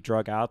minions that he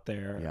drug out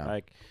there, Yeah.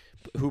 like,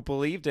 who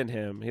believed in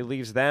him. He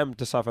leaves them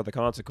to suffer the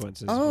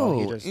consequences. Oh, while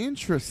he just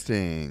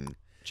interesting.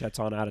 jets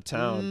on out of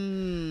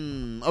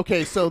town.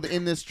 Okay, so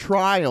in this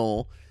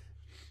trial,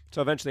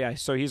 So eventually,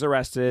 so he's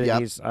arrested.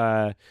 Yep.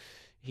 And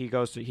he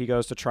goes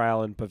to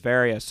trial in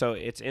Bavaria. So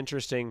it's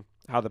interesting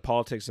how the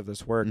politics of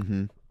this work.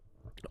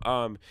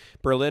 mm-hmm.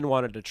 Berlin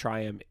wanted to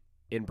try him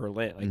in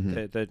Berlin. Like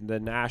Mm-hmm. the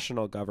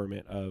national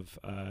government of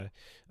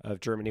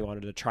Germany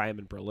wanted to try him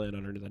in Berlin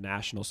under the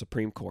National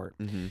Supreme Court,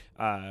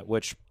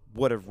 which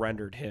would have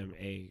rendered him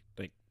a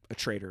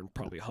traitor and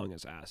probably hung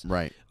his ass.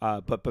 Right.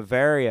 But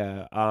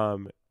Bavaria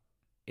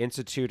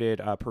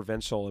instituted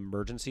provincial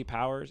emergency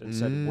powers and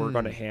said, we're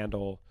going to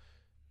handle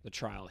the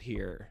trial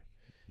here.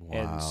 Wow.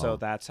 And so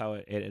that's how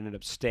it ended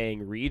up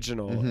staying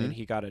regional. And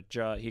he got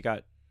he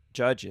got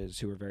judges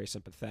who were very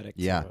sympathetic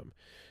to him.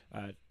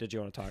 Did you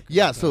want to talk?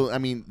 Yeah. about So that? I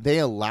mean, they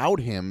allowed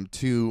him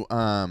to.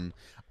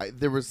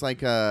 There was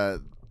like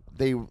the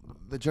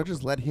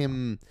judges let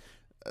him.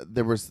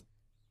 There was,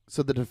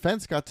 so the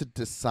defense got to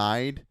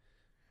decide.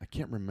 I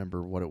can't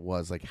remember what it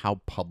was, like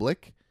how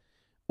public,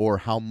 or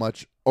how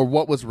much, or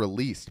what was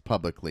released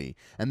publicly,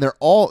 and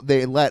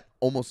they let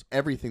almost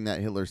everything that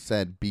Hitler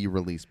said be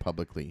released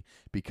publicly,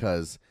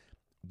 because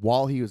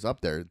while he was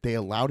up there, they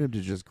allowed him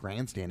to just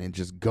grandstand and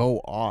just go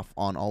off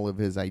on all of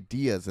his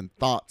ideas and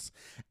thoughts.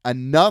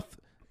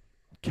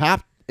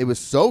 It was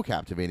so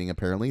captivating,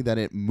 apparently, that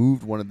it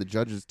moved one of the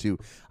judges to,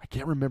 I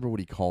can't remember what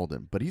he called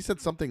him, but he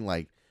said something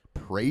like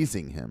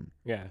praising him.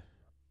 Yeah.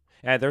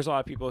 And there's a lot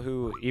of people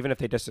who, even if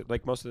they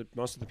like most of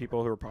the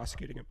people who were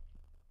prosecuting him,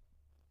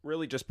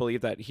 really just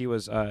believed that he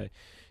was,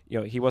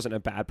 he wasn't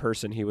a bad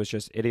person. He was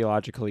just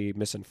ideologically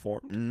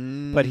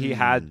misinformed, but he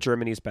had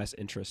Germany's best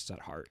interests at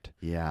heart.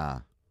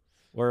 Yeah.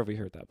 Where have we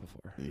heard that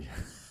before?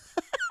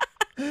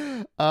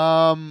 Yeah.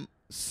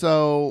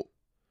 So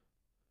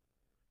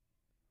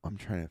I'm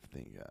trying to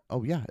think.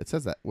 Oh yeah, it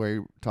says that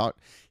where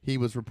he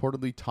was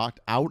reportedly talked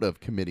out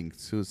of committing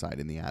suicide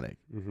in the attic.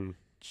 Mm-hmm.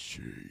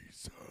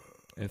 Jesus.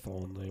 If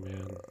only,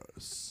 man.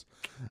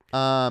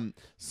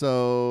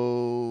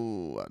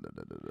 So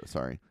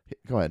sorry.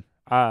 Go ahead.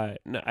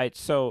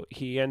 So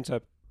he ends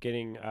up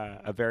getting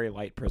a very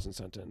light prison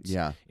sentence.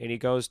 Yeah. And he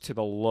goes to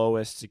the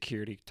lowest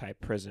security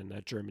type prison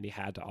that Germany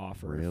had to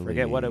offer. Really?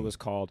 Forget what it was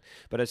called,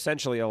 but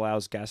essentially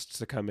allows guests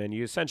to come in.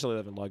 You essentially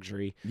live in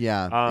luxury.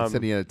 Yeah. He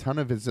said he had a ton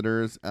of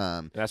visitors.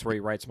 That's where he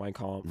writes Mein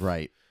Kampf.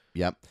 Right.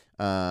 Yep.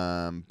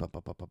 Yeah.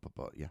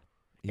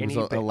 He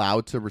was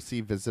allowed to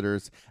receive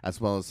visitors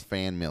as well as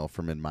fan mail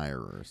from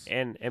admirers.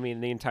 And I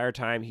mean, the entire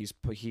time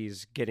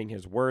he's getting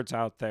his words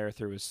out there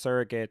through his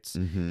surrogates.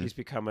 Mm-hmm. He's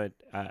become a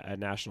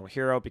national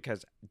hero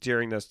because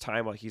during this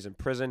time while he's in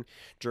prison,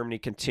 Germany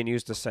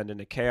continues to descend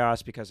into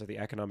chaos because of the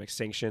economic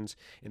sanctions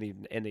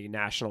and the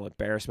national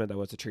embarrassment that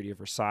was the Treaty of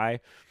Versailles.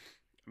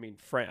 I mean,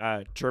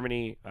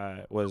 Germany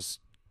was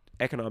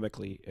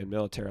economically and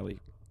militarily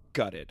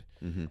gutted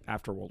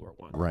after World War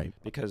I. Right.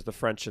 Because the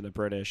French and the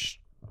British,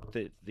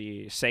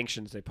 the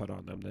sanctions they put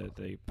on them,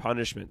 the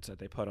punishments that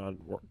they put on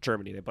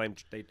Germany,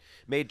 they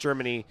made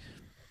Germany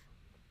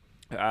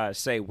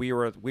say we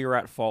were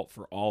at fault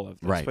for all of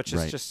this, right, which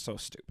is just so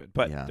stupid.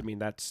 But yeah. I mean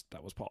that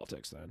was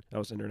politics then. That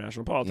was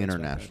international politics.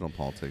 International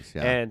politics,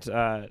 yeah. And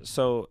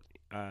so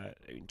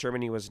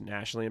Germany was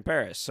nationally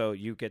embarrassed. So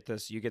you get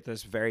this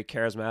very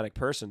charismatic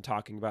person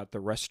talking about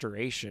the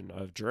restoration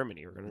of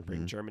Germany. We're going to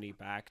bring Germany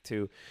back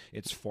to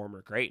its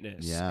former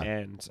greatness. Yeah.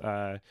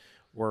 And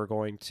we're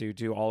going to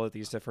do all of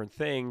these different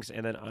things,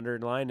 and then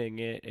underlining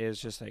it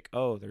is just like,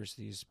 oh, there's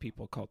these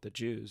people called the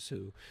Jews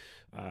who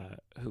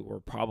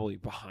were probably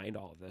behind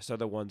all of this. They're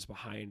the ones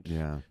behind.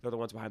 Yeah. They're the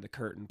ones behind the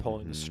curtain,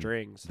 pulling the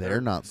strings. They're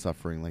not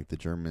suffering like the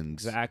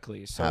Germans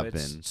exactly. So have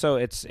it's been. so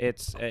it's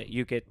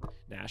you get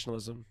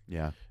nationalism.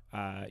 Yeah.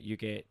 You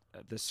get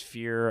this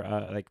fear,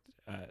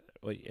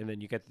 and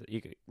then you get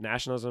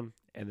nationalism,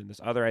 and then this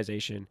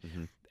otherization,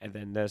 and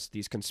then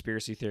these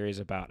conspiracy theories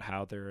about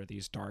how there are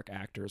these dark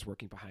actors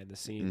working behind the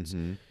scenes.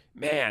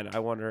 Man, I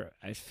wonder.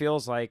 It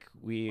feels like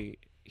we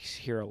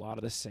hear a lot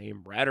of the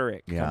same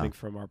rhetoric coming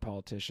from our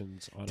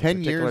politicians on 10 a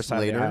particular years side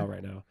later, of the aisle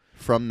right now.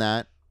 From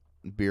that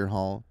beer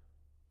hall,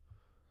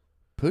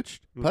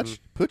 Putsch,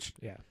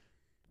 Yeah,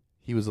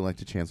 he was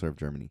elected Chancellor of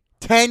Germany.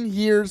 10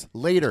 years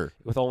later,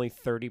 with only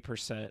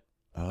 30%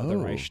 of the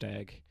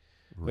Reichstag.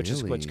 Which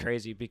is what's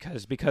crazy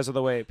because of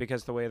the way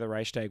the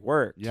Reichstag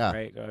worked. Yeah.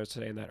 Right. I was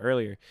saying that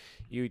earlier.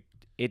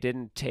 it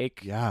didn't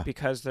take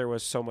because there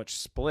was so much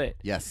split.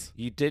 Yes.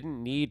 You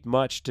didn't need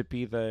much to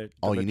be the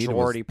All you needed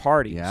majority was-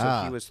 party.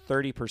 Yeah. So he was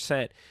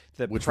 30%.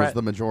 Which was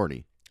the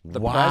majority.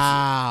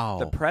 Wow.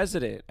 The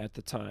president at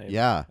the time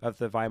Yeah. of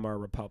the Weimar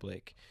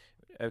Republic.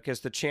 Because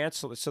the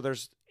chancellor, so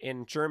there's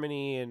in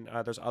Germany and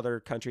there's other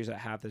countries that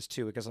have this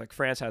too. Because like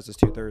France has this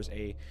too. There's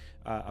a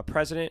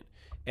president,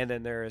 and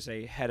then there is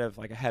a head of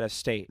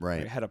state,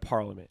 right? A head of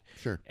parliament.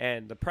 Sure.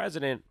 And the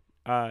president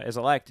is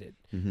elected.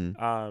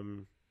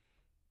 Mm-hmm.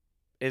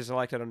 Is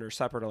elected under a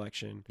separate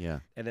election.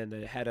 Yeah. And then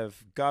the head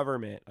of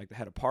government, like the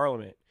head of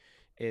parliament,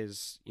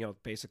 is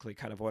basically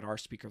kind of what our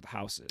Speaker of the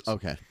House is.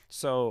 Okay.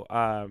 So,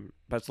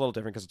 but it's a little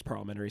different because it's a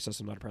parliamentary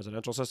system, not a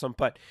presidential system.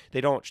 But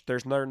they're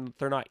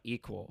not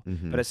equal.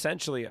 Mm-hmm. But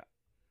essentially,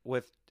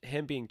 with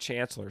him being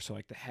chancellor, so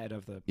like the head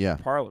of the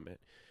parliament,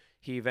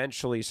 he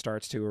eventually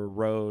starts to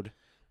erode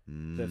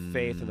the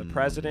faith in the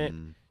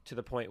president to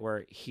the point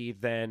where he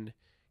then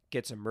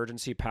gets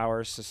emergency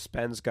powers,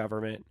 suspends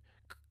government,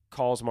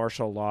 calls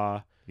martial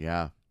law.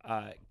 Yeah.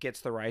 Gets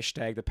the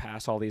Reichstag to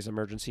pass all these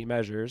emergency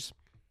measures.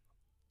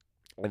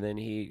 And then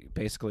he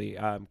basically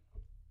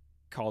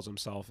calls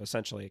himself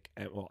essentially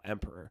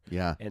emperor.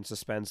 Yeah. And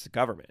suspends the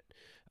government.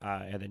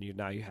 And then you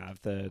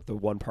have the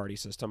one party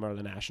system, or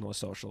the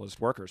Nationalist Socialist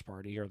Workers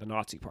Party, or the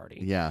Nazi Party.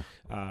 Yeah.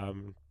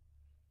 And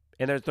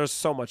there's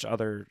so much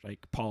other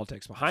like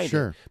politics behind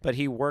it. But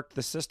he worked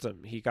the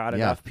system. He got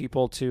enough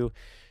people to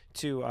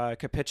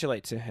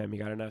capitulate to him.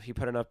 He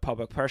put enough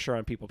public pressure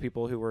on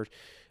people who were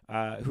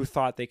who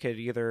thought they could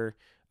either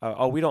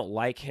we don't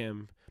like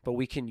him, but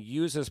we can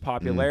use his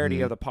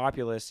popularity of the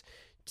populace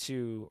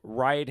to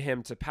ride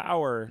him to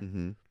power.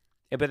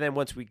 But then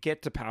once we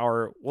get to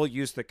power, we'll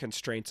use the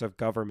constraints of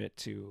government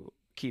to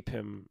keep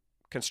him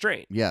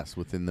constrained. Yes,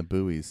 within the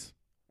buoys.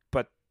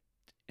 But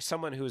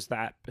someone who is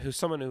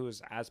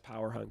as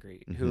power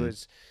hungry, who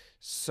is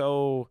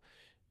so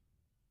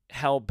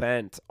hell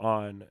bent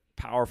on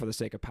power for the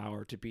sake of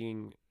power, to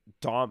being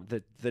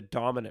the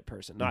dominant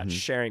person, not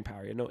sharing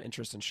power. He had no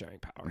interest in sharing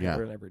power. He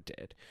never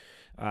did.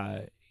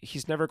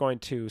 He's never going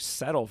to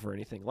settle for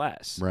anything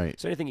less. Right.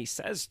 So anything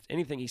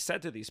he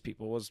said to these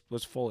people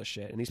was full of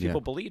shit. And these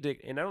people believed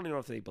it. And I don't even know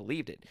if they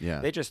believed it. Yeah.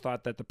 They just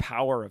thought that the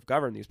power of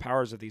government, these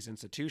powers of these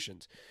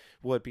institutions,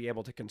 would be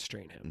able to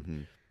constrain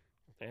him.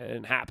 It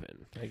didn't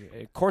happen. Like,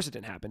 of course it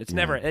didn't happen. It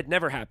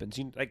never happens.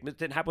 It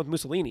didn't happen with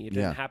Mussolini. It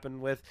didn't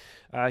happen with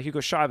Hugo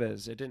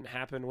Chavez. It didn't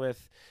happen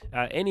with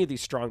any of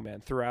these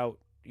strongmen throughout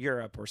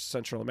Europe or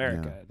Central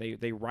America.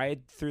 They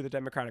ride through the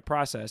democratic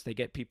process. They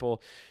get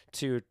people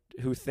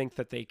who think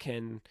that they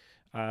can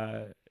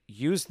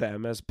use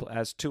them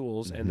as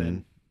tools,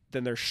 and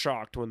then they're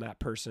shocked when that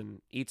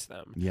person eats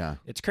them. Yeah,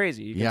 it's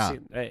crazy. You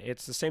can see,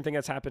 it's the same thing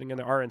that's happening in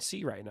the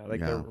RNC right now,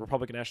 like the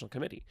Republican National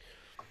Committee.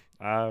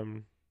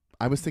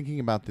 I was thinking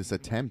about this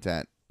attempt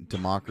at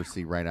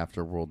democracy right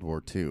after World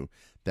War II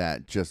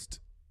that just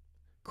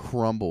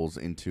crumbles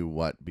into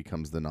what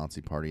becomes the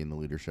Nazi Party and the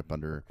leadership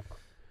under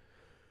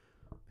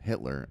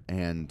Hitler.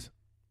 And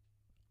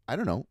I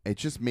don't know, it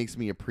just makes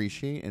me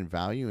appreciate and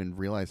value and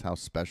realize how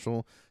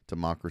special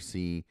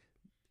democracy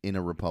in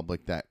a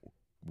republic that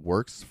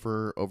works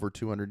for over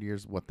 200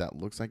 years, what that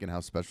looks like, and how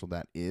special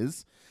that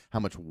is, how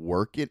much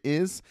work it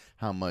is,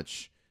 how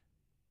much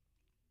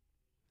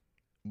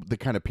the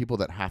kind of people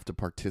that have to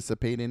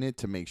participate in it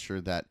to make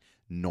sure that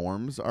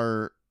norms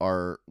are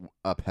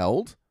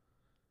upheld,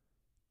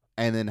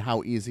 and then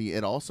how easy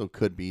it also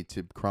could be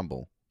to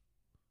crumble.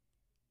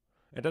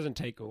 It doesn't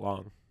take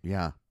long.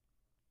 Yeah.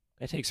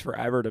 It takes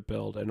forever to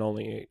build and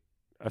only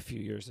a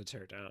few years to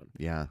tear down.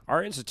 Yeah.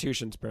 Our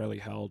institutions barely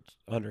held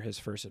under his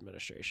first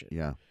administration.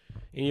 Yeah.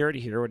 And you already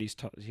hear what he's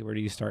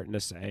starting to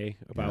say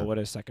about what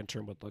his second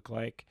term would look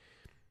like.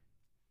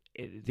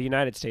 The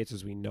United States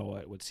as we know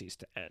it would cease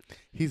to end.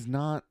 He's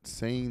not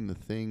saying the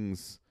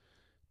things.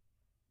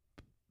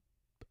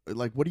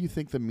 Like, what do you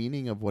think the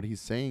meaning of what he's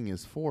saying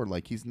is for?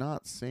 Like, he's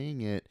not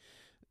saying it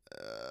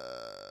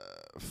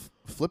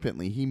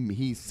flippantly.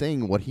 He's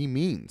saying what he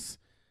means.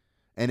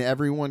 And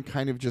everyone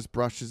kind of just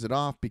brushes it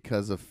off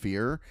because of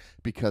fear,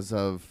 because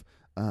of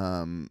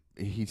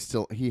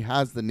he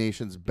has the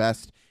nation's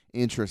best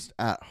interest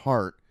at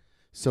heart.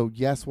 So,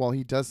 yes, while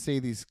he does say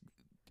these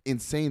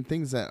insane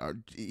things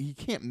he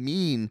can't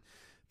mean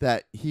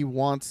that he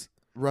wants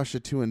Russia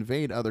to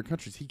invade other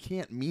countries. He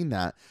can't mean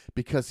that,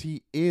 because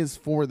he is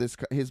for this.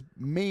 His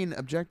main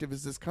objective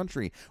is this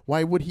country.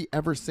 Why would he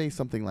ever say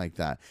something like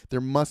that?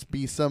 There must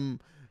be some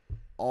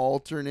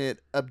alternate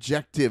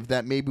objective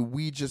that maybe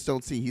we just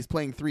don't see. He's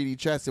playing 3D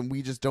chess and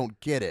we just don't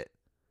get it.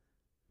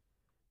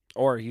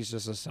 Or he's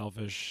just a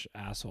selfish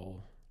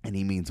asshole. And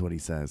he means what he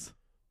says.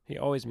 He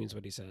always means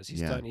what he says.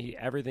 He's done.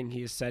 Everything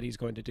he has said he's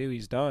going to do,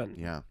 he's done.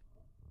 Yeah.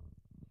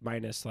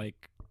 Minus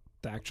like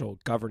the actual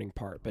governing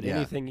part, but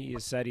anything he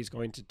has said he's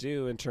going to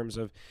do in terms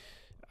of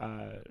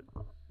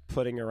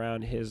putting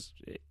around his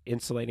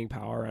insulating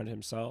power around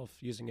himself,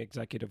 using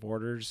executive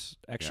orders,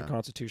 extra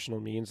constitutional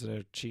means to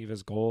achieve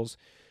his goals.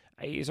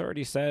 He's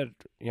already said,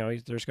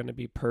 there's going to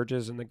be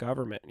purges in the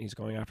government. He's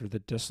going after the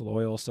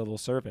disloyal civil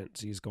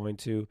servants. He's going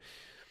to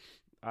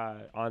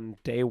on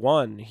day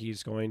one,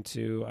 he's going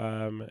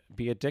to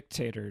be a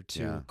dictator,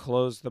 to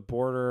close the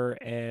border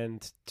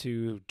and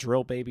to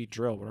drill baby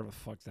drill, whatever the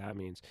fuck that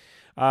means.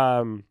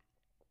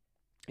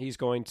 He's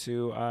going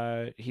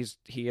to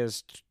he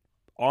has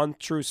on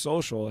True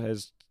Social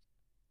has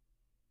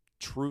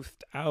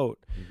truthed out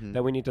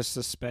that we need to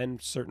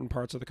suspend certain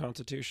parts of the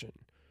Constitution.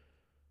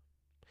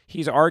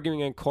 He's arguing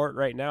in court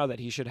right now that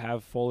he should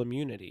have full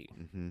immunity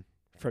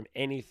from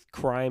any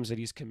crimes that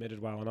he's committed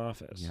while in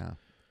office. Yeah.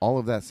 All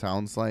of that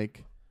sounds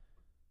like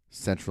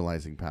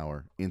centralizing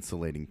power,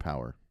 insulating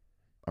power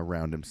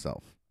around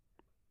himself.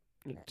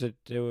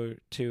 To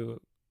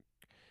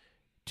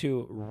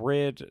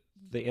rid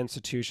the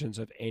institutions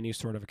of any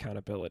sort of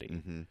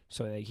accountability,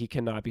 so that he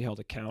cannot be held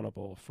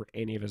accountable for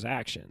any of his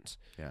actions.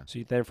 Yeah. So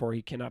therefore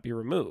he cannot be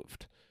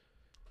removed.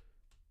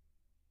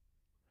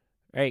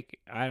 Like,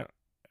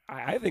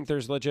 I think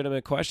there's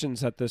legitimate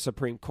questions at the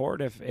Supreme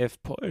Court.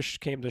 If push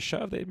came to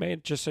shove, they may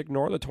just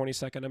ignore the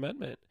 22nd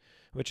Amendment,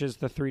 which is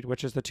the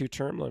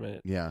 2-term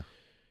limit. Yeah.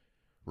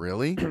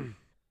 Really?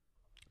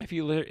 If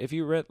you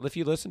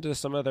listen to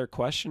some of their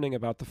questioning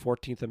about the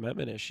 14th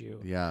Amendment issue,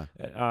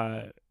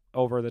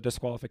 over the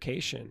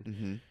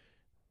disqualification,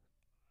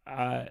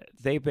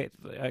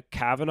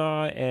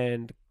 Kavanaugh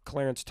and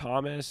Clarence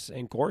Thomas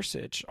and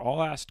Gorsuch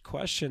all asked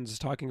questions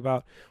talking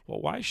about, well,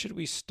 why should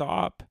we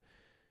stop?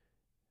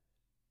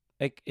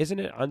 Like, isn't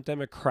it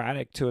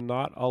undemocratic to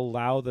not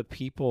allow the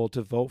people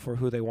to vote for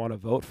who they want to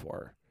vote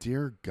for?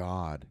 Dear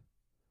God.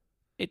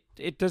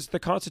 It does the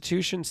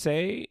Constitution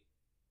say?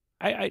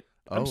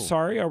 I'm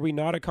sorry, are we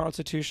not a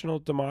constitutional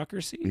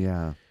democracy?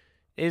 Yeah.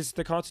 Is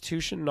the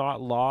Constitution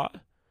not law?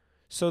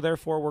 So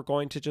therefore we're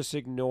going to just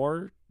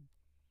ignore,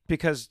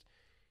 because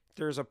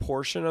there's a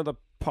portion of the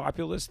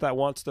populace that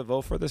wants to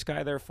vote for this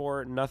guy,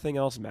 therefore nothing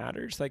else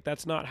matters. Like,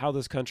 that's not how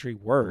this country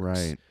works.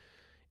 Right.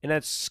 And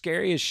that's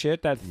scary as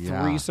shit that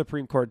 3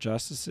 Supreme Court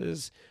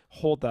justices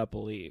hold that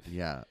belief.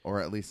 Yeah,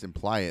 or at least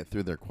imply it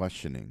through their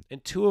questioning.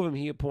 And 2 of them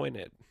he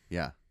appointed.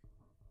 Yeah.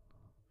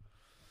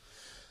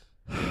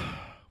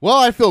 Well,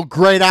 I feel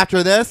great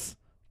after this.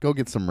 Go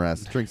get some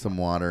rest. Drink some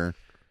water.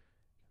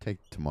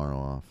 Take tomorrow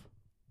off.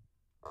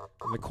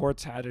 The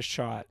courts had a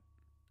shot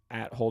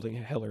at holding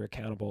Hillary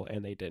accountable,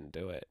 and they didn't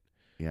do it.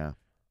 Yeah.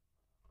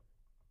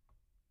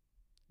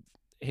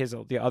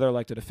 The other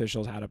elected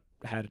officials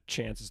had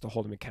chances to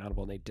hold him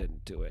accountable, and they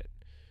didn't do it.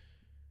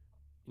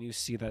 And you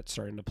see that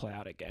starting to play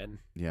out again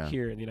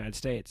here in the United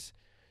States,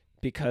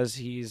 because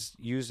he's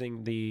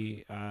using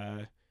the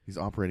he's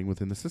operating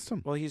within the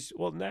system.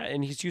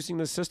 And he's using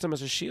the system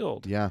as a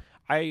shield. Yeah.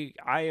 I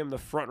am the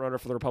front runner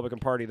for the Republican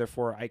Party,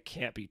 therefore I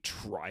can't be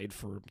tried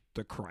for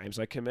the crimes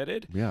I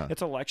committed. Yeah.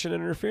 It's election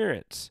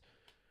interference.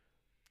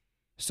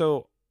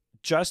 So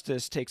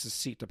justice takes a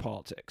seat to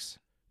politics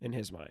in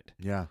his mind.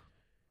 Yeah.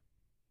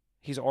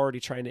 He's already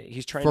trying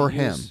to for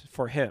him.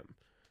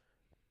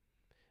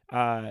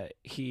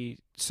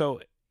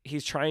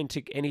 He's trying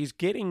to, and he's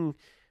getting,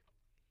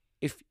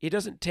 if it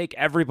doesn't take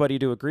everybody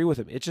to agree with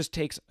him, it just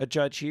takes a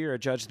judge here, a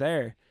judge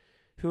there,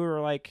 who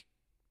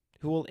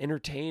will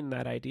entertain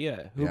that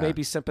idea, who may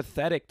be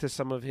sympathetic to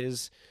some of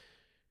his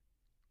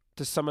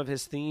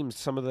themes,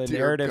 some of the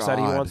narratives that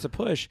he wants to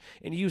push.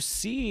 And you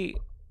see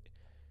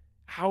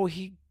how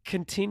he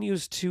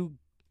continues to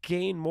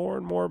gain more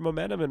and more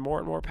momentum and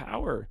more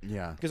power.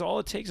 Yeah. Because all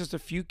it takes is a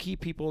few key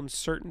people in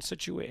certain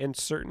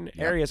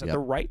areas at the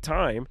right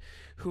time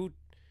who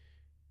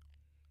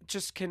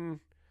just can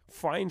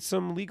find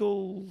some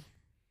legal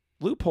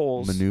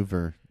loopholes,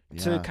 maneuver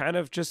to kind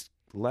of just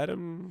let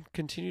him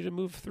continue to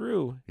move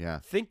through. Yeah.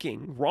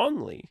 Thinking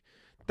wrongly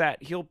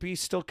that he'll be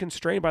still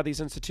constrained by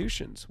these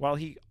institutions, while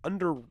these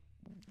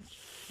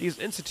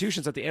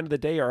institutions at the end of the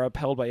day are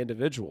upheld by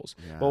individuals.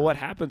 Yeah. But what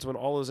happens when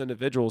all those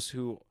individuals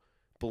who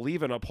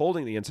believe in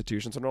upholding the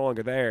institutions are no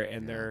longer there,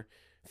 and they're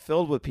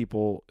filled with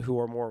people who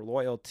are more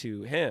loyal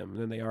to him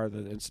than they are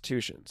the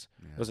institutions?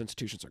 Those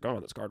institutions are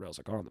gone. Those guardrails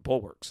are gone. The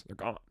bulwarks, they're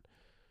gone.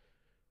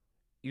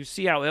 You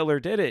see how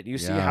Hitler did it. You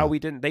see how they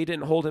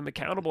didn't hold him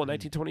accountable in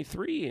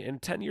 1923, and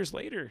 10 years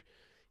later,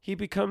 he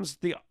becomes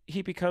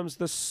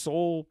the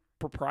sole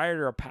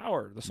proprietor of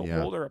power, the sole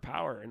holder of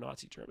power in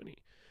Nazi Germany.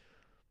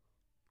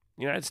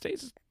 The United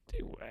States,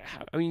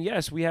 I mean,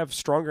 yes, we have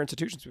stronger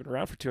institutions. We've been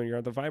around for 200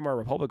 years. The Weimar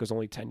Republic was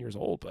only 10 years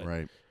old, but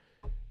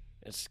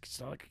it's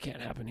not like it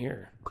can't happen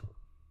here.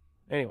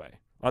 Anyway,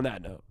 on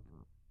that note,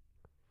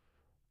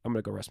 I'm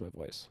going to go rest my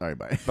voice. All right,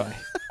 bye. Bye.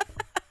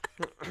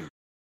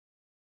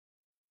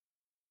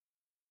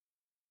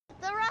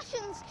 The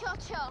Russians,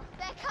 Chocho,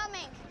 they're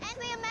coming. And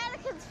the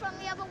Americans from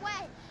the other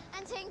way.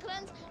 And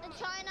England, and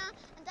China,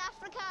 and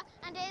Africa,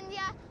 and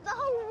India. The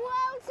whole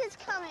world is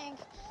coming.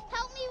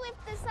 Help me with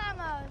this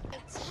ammo.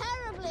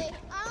 Terribly.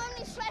 I'm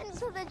only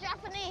friends with the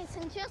Japanese,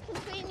 and just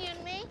between you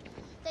and me,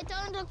 they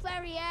don't look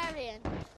very Aryan.